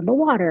 in the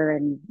water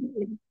and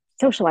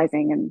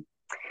socializing. And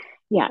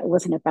yeah, it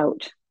wasn't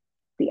about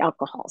the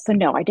alcohol. So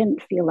no, I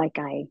didn't feel like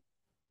I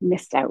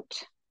missed out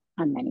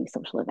on many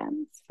social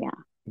events. Yeah.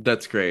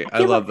 That's great. I I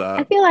feel like love I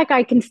that. feel like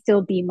I can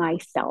still be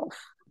myself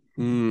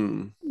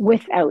Mm,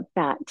 without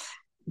that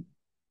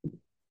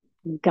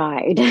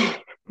guide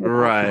with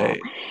alcohol. right.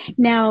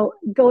 Now,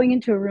 going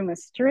into a room of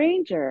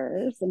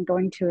strangers and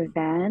going to an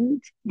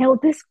event. Now,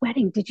 this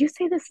wedding, did you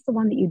say this is the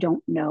one that you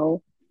don't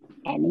know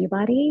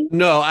anybody?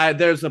 No,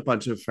 there's a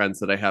bunch of friends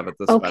that I have at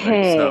this wedding,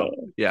 Okay. so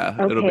yeah,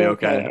 it'll be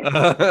Okay, okay.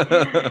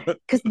 okay.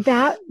 Because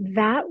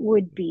that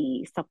would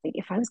be something.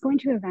 If I was going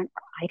to an event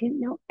where I didn't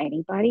know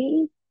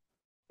anybody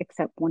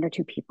except one or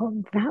two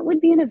people, that would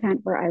be an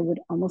event where I would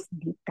almost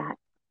need that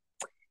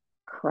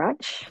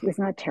crutch,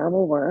 isn't that a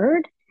terrible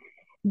word,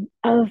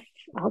 of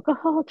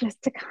alcohol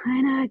just to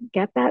kind of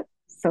get that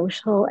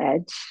social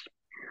edge,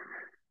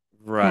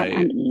 that Right.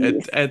 It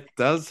unease. it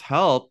does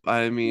help.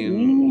 I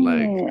mean,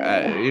 like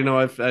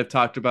Yeah. I've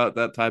talked about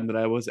that time that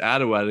I was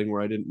at a wedding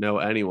where I didn't know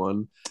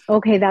anyone.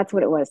 Okay, that's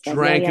what it was then. Yeah,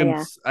 Drank yeah, and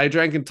yeah. I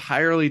drank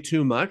entirely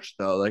too much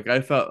though. Like I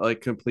felt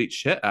like complete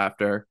shit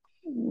after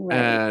Right.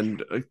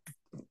 and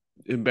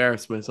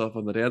embarrassed myself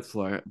on the dance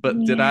floor. But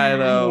did I Yeah, yeah,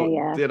 though?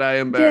 yeah. Did I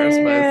embarrass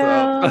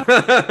myself?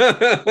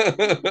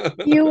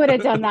 Girl, you would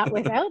have done that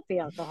without the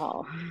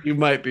alcohol. You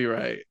might be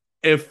right.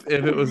 If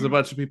it was a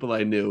bunch of people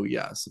I knew,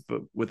 yes,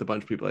 but with a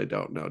bunch of people I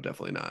don't know,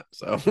 definitely not.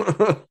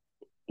 So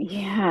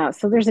Yeah.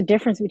 So there's a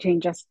difference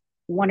between just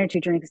one or two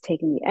drinks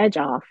taking the edge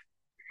off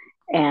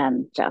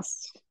and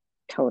just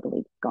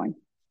totally going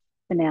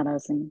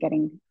bananas and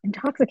getting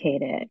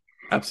intoxicated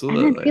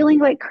and then Absolutely. feeling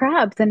like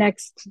crap the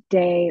next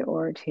day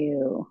or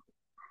two.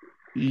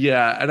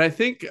 Yeah, and I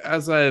think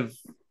as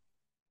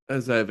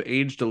I've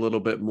aged a little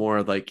bit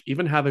more, like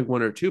even having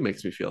one or two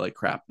makes me feel like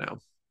crap now.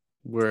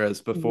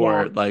 Whereas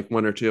Yeah. before, like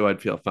one or two,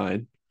 I'd feel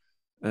fine.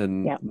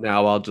 And Yeah.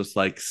 now I'll just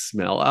like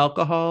smell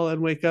alcohol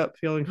and wake up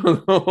feeling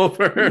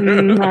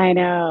hungover. I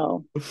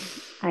know.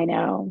 I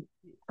know.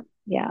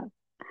 Yeah.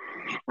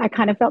 I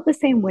kind of felt the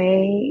same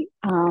way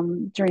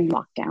during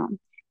lockdown.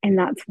 And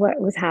that's what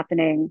was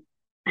happening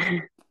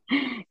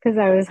because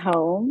I was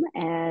home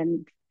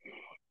and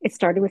it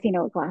started with,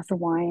 a glass of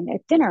wine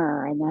at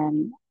dinner and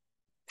then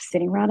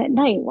sitting around at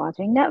night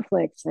watching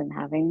Netflix and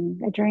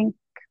having a drink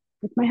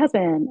with my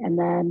husband. And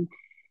then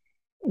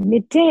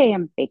midday,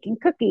 I'm baking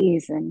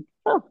cookies and,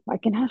 oh, I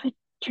can have a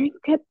drink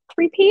at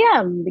 3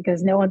 p.m.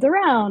 because no one's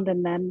around.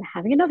 And then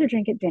having another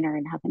drink at dinner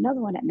and have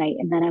another one at night.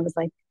 And then I was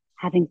like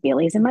having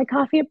Baileys in my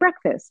coffee at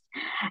breakfast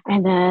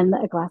and then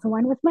a glass of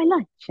wine with my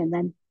lunch and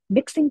then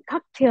mixing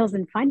cocktails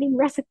and finding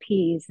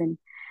recipes. And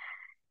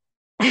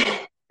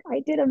I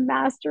did a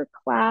master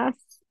class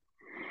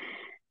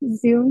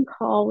Zoom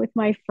call with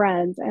my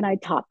friends and I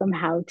taught them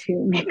how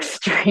to mix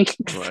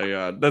Oh drinks my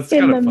God, that's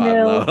in kind of the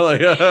fun though. middle.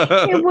 Like,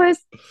 It was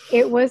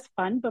it was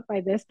fun, but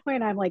by this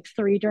point I'm like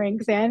three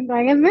drinks in,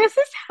 going, and this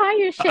is how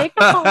you shake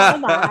up all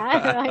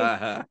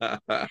that.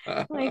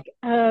 like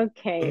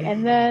okay.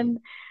 And then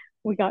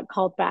we got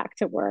called back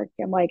to work.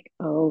 I'm like,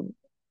 oh,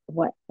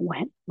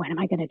 when am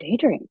I gonna day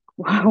drink?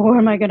 Where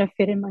am I gonna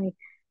fit in my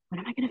when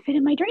am I gonna fit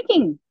in my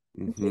drinking?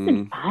 This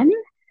isn't hmm fun.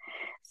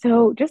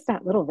 So just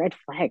that little red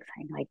flag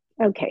sign, like,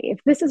 okay, if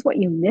this is what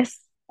you miss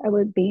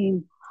with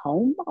being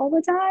home all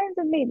the time,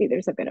 then maybe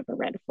there's a bit of a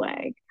red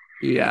flag.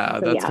 Yeah,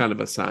 So that's yeah, kind of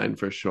a sign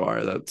for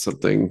sure that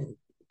something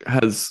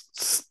has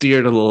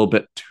steered a little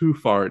bit too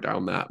far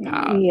down that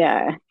path.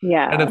 yeah,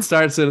 And it yeah,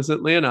 starts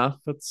innocently enough.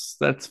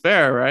 That's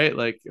fair, right?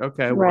 Like,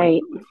 okay, one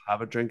right.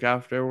 have a drink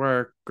after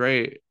work,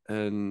 great.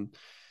 And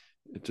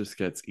it just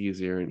gets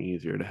easier and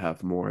easier to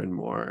have more and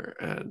more.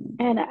 And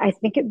And I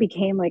think it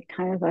became like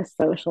kind of a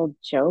social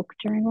joke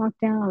during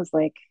lockdown. I was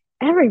like,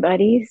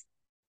 everybody's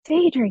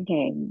day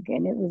drinking,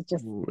 and it was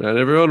just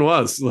everyone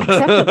was.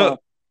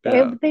 acceptable.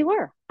 Yeah. They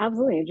were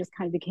absolutely. It just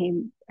kind of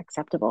became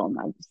acceptable, and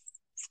I was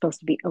supposed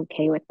to be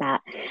okay with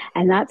that.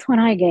 And that's when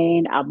I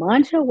gained a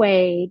bunch of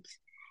weight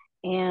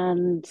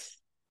and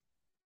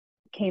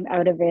came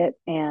out of it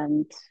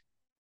and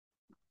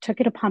took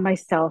it upon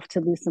myself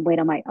to lose some weight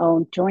on my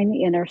own, joined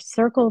the inner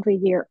circle the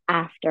year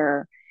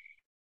after,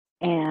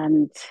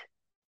 and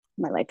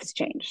my life has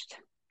changed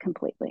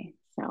completely.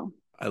 So,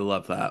 I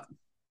love that.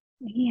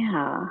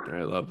 yeah,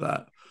 I love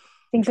that.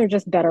 things are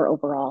just better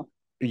overall.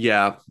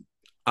 Yeah.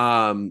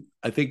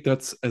 I think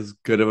that's as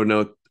good of a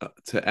note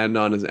to end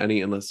on as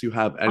any, unless you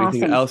have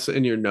anything Awesome. else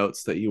in your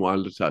notes that you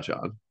wanted to touch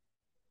on.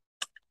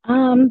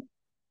 Um,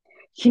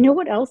 you know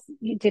what else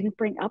you didn't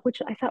bring up,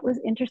 which I thought was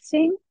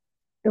interesting?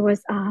 It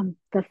was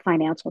the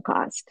financial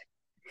cost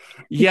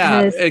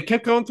Yeah, because it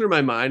kept going through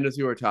my mind as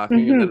you were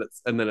talking, and mhm,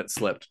 then it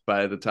slipped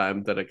by the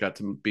time that it got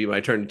to be my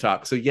turn to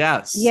talk. So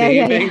yeah, yeah,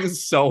 saving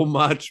so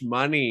much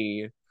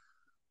money.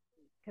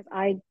 because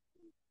I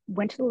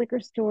went to the liquor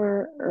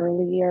store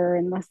earlier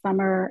in the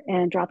summer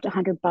and dropped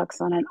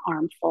 $100 on an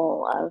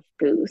armful of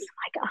booze.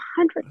 Like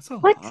 100. That's a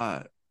What?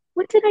 lot.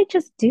 What did I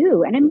just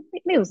do? And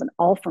it wasn't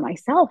all for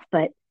myself,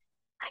 but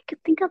I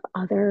could think of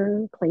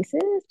other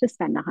places to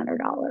spend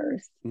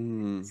 $100.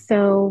 Mm.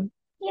 So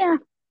yeah,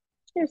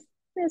 there's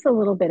there's a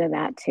little bit of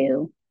that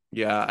too.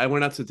 Yeah, I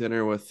went out to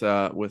dinner with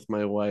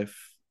my wife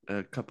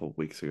a couple of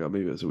weeks ago,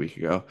 maybe it was a week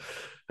ago,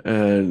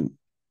 and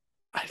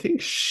I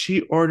think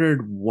she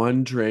ordered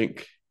one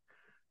drink,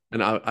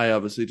 and I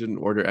obviously didn't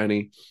order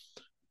any.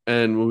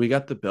 And when we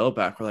got the bill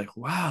back, we're like,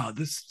 "Wow,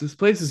 this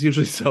place is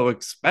usually so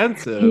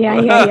expensive."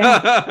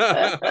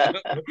 Yeah.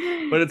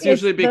 But it's It's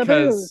usually the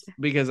booze.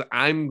 because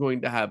I'm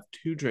going to have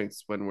two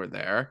drinks when we're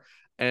there,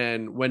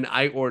 and when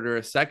I order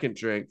a second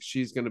drink,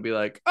 she's going to be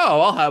like,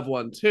 "Oh, I'll have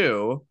one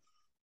too."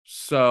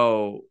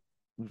 So,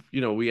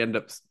 we end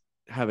up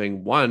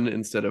having one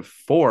instead of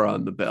four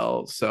on the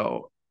bill.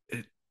 So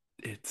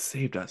it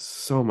saved us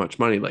so much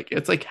money. Like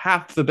it's like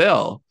half the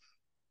bill.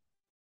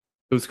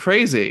 It was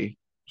crazy.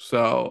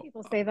 So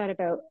People say that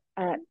about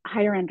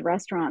higher end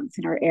restaurants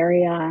in our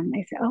area. And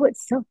they say, oh,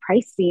 it's so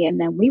pricey. And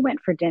then we went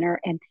for dinner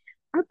and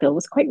our bill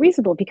was quite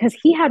reasonable because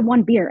he had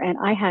one beer and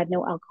I had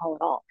no alcohol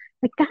at all.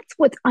 Like that's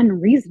what's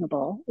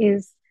unreasonable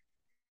is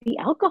the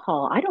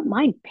alcohol. I don't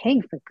mind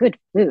paying for good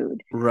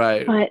food,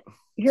 right. but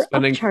you're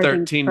Spending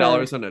upcharging $13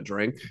 for, on a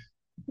drink.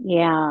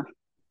 yeah.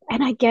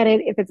 And I get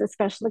it if it's a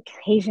special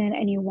occasion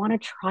and you want to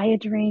try a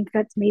drink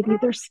that's maybe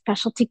their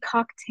specialty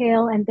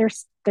cocktail and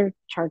they're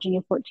charging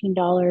you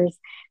 $14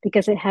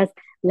 because it has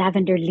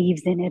lavender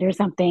leaves in it or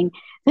something,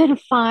 then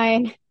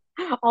fine,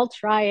 I'll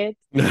try it.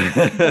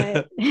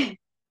 But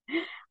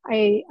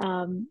I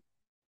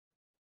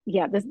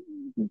yeah,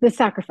 the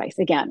sacrifice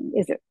again.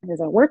 Is it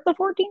worth the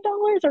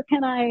 $14, or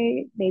can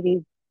I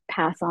maybe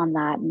pass on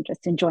that and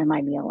just enjoy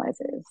my meal as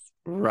is?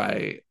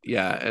 Right.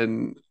 Yeah.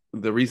 And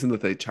the reason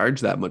that they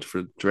charge that much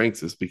for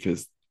drinks is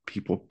because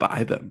people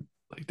buy them.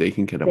 Like they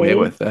can get away They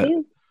with it.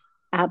 do.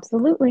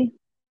 Absolutely.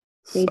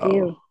 They So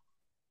do.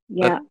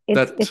 Yeah,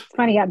 it's that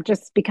funny. I'm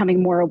just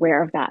becoming more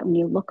aware of that. When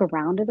you look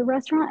around at the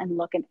restaurant and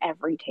look, and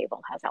every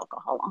table has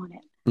alcohol on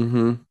it.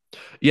 hmm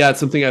Yeah, it's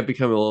something I've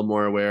become a little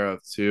more aware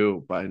of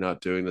too by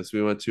not doing this.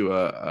 We went to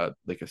a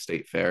like a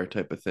state fair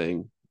type of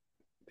thing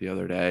the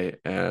other day,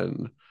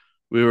 and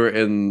we were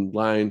in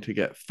line to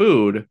get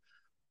food,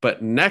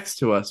 but next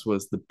to us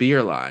was the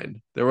beer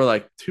line. There were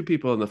like two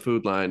people in the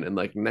food line and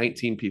like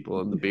 19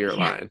 people in the beer Yeah,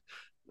 line.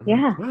 I'm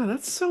like, yeah, wow,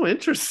 that's so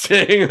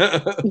interesting.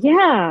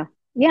 yeah,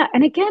 yeah.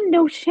 And again,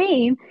 no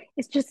shame.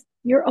 It's just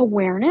your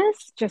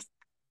awareness just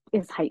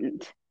is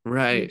heightened.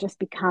 Right.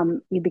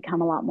 You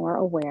become a lot more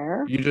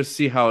aware You just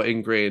see how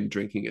ingrained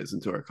drinking is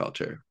into our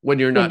culture when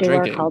you're not into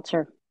our drinking.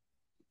 culture.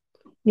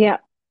 Yeah,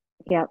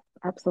 yeah,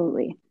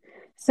 absolutely.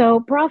 So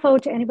bravo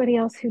to anybody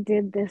else who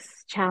did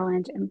this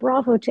challenge, and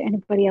bravo to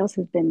anybody else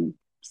who's been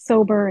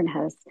sober and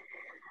has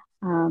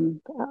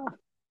um,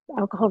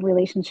 alcohol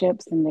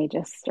relationships, and they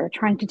just are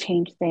trying to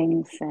change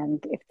things.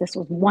 And if this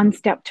was one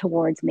step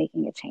towards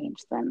making a change,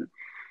 then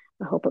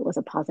I hope it was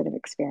a positive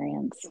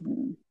experience.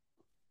 And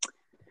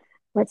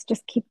let's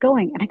just keep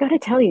going. And I got to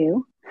tell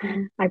you,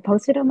 I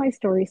posted on my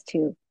stories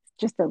too,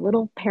 just a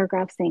little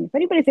paragraph saying, if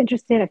anybody's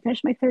interested, I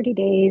finished my 30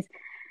 days,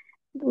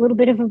 a little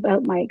bit of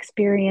about my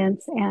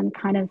experience, and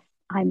kind of,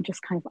 I'm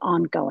just kind of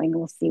ongoing.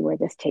 We'll see where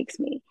this takes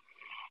me.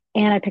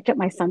 And I picked up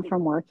my son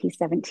from work. He's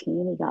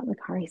 17. He got in the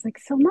car. He's like,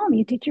 so mom,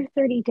 you did your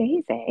 30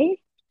 days, eh?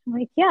 I'm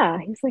like, yeah.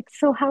 He's like,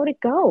 so how'd it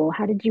go?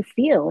 How did you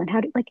feel? And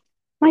how did, like,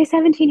 my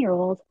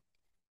 17-year-old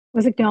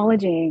was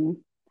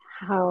acknowledging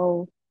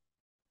how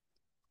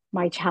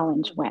my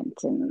challenge went.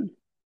 And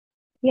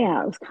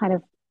yeah, it was kind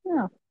of,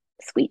 oh,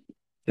 sweet.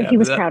 So Yeah, he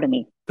was proud of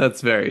me.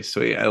 that's very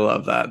sweet. I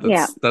love that.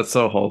 Yeah. That's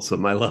so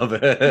wholesome. I love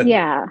it.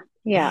 Yeah.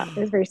 Yeah. It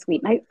was very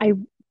sweet.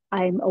 And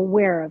I'm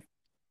aware of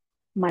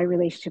my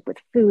relationship with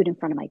food in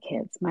front of my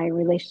kids, my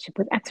relationship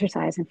with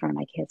exercise in front of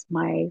my kids,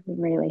 my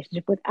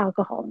relationship with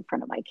alcohol in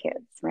front of my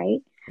kids, right?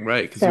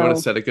 Right, because you want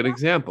to So, set a good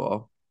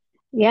example.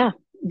 yeah,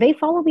 they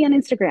follow me on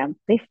Instagram.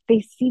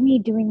 They see me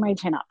doing my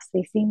chin-ups.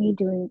 They see me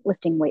doing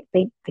lifting weight.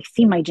 They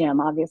see my gym,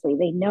 obviously.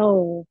 They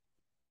know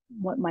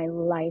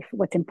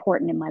what's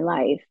important in my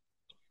life.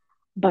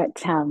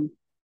 But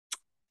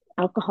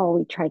alcohol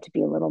we tried to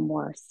be a little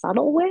more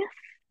subtle with.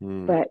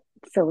 Hmm. But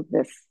so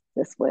this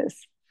was,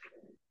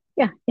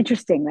 yeah,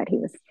 interesting that he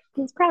was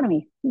proud of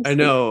me. He was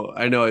sweet.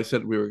 I know I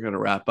said we were going to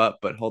wrap up,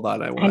 but hold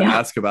on, I I want to know.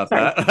 ask about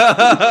Sorry.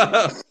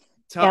 that.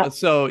 Yeah.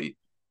 So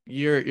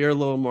you're a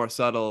little more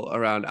subtle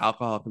around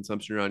alcohol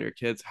consumption around your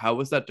kids. How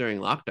was that during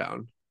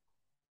lockdown?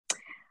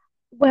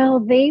 Well,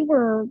 they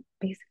were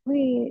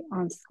basically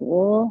on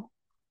school,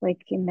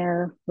 like in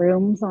their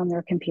rooms on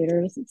their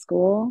computers at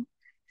school.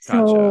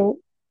 Gotcha. So,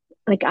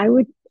 like, I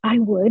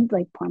would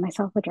like pour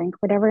myself a drink,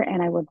 whatever,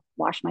 and I would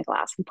wash my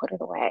glass and put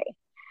it away.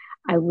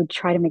 I would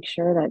try to make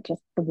sure that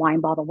just the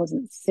wine bottle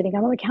wasn't sitting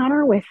out on the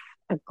counter with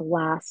a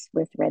glass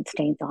with red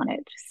stains on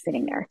it, just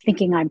sitting there,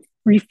 thinking I'm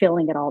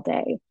refilling it all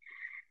day,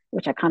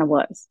 which I kind of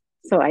was.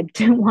 So I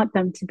didn't want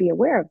them to be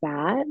aware of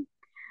that.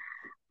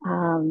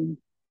 Um,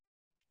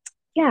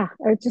 yeah,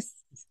 I just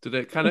Did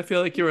it kind of it's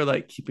feel like you were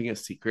like keeping a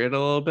secret a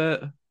little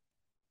bit?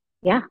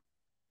 yeah,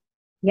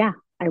 yeah,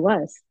 I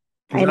was.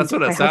 Because that's And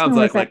what it my sounds husband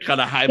was like at, kind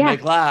of hide my yeah,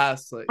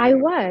 glass. Like, I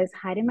was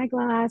hiding my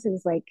glass. It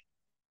was like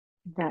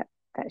that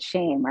that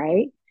shame,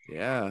 right?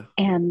 yeah.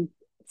 And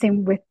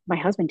same with my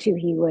husband too.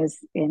 He was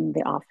in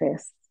the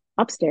office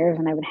upstairs,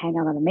 and I would hang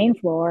out on the main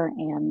floor,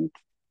 and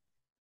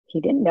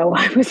he didn't know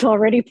I was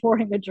already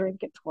pouring a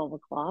drink at 12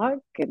 o'clock.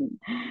 And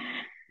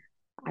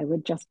I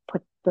would just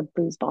put the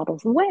booze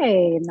bottles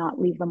away and not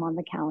leave them on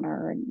the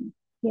counter. And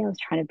yeah, I was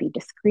trying to be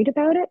discreet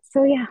about it.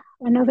 So yeah,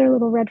 another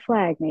little red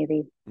flag,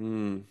 maybe.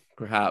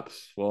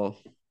 Perhaps. Well,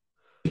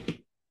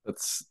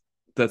 that's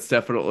that's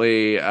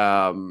definitely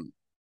a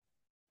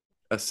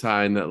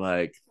sign that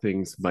like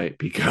things might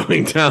be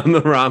going down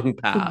the wrong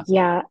path.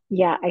 Yeah,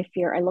 yeah, I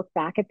fear. I look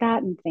back at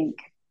that and think,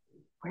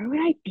 where would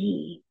I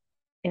be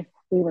if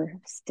we were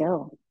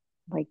still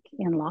like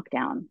in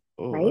lockdown,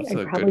 Oh, right? that's I'd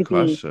a good probably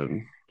be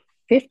question.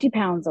 50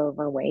 pounds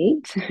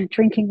overweight,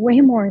 drinking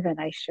way more than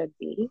I should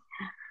be.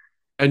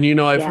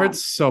 And I've Yeah, heard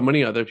so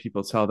many other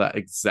people tell that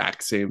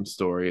exact same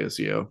story as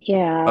you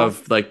yeah,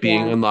 of like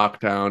being yeah. in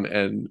lockdown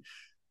and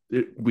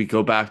we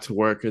go back to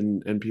work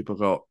and people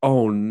go,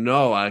 "Oh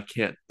no, I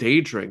can't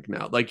day drink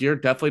now." Like you're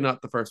definitely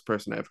not the first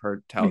person I've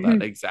heard tell that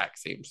Hmm. exact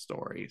same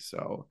story.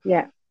 So,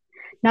 Yeah.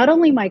 Not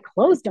only my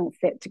clothes don't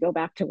fit to go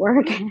back to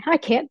work, I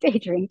can't day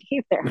drink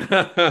either.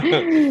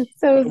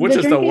 So it's which the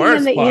is the drinking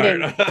and worst the part.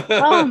 eating.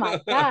 Oh my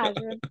gosh,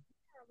 it was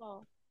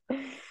terrible.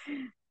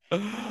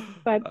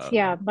 But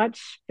yeah, Um,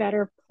 much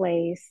better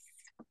place,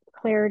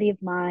 clarity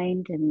of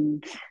mind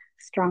and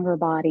stronger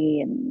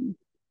body. And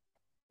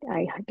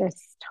I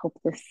just hope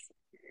this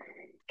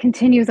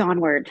continues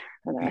onward.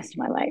 for the rest of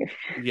my life.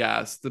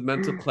 Yes, the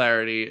mental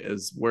clarity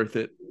is worth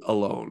it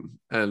alone,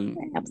 and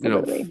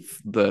Absolutely.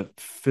 the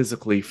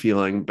physically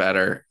feeling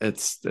better,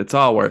 it's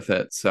all worth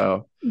it.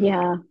 So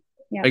Yeah.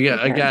 Yeah, for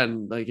sure.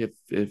 again, like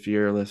if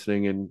you're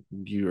listening and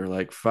you're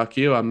like, fuck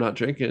you, I'm not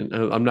drinking,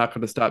 I'm not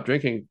going to stop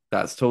drinking,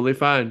 that's totally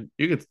fine.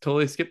 You could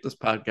totally skip this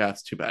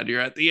podcast. Too bad you're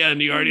at the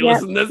end, you already Yep.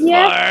 listened this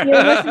Yep. far.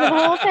 You're listening to the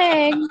whole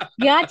thing.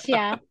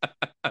 Gotcha.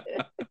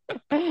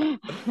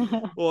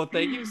 Well,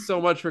 thank you so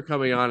much for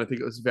coming on. I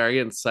think it was very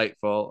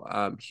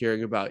insightful,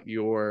 hearing about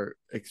your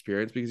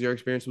experience, because your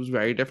experience was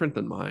very different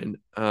than mine.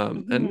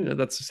 And Mhm.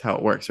 that's just how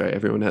it works, right?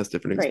 Everyone has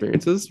different Great.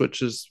 experiences,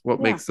 which is what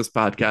Yeah. makes this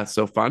podcast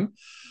so fun.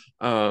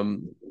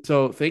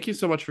 So thank you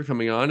so much for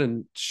coming on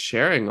and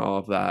sharing all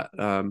of that.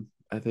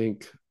 I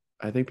think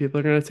people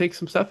are going to take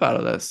some stuff out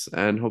of this,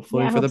 and Yeah,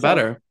 hopefully I for hope the so.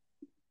 better.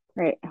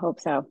 Great. I hope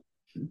so.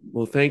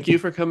 Well, thank you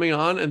for coming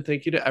on, and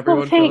thank you to Cool.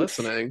 everyone for Thanks.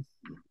 listening.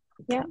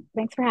 Yeah.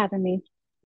 Thanks for having me.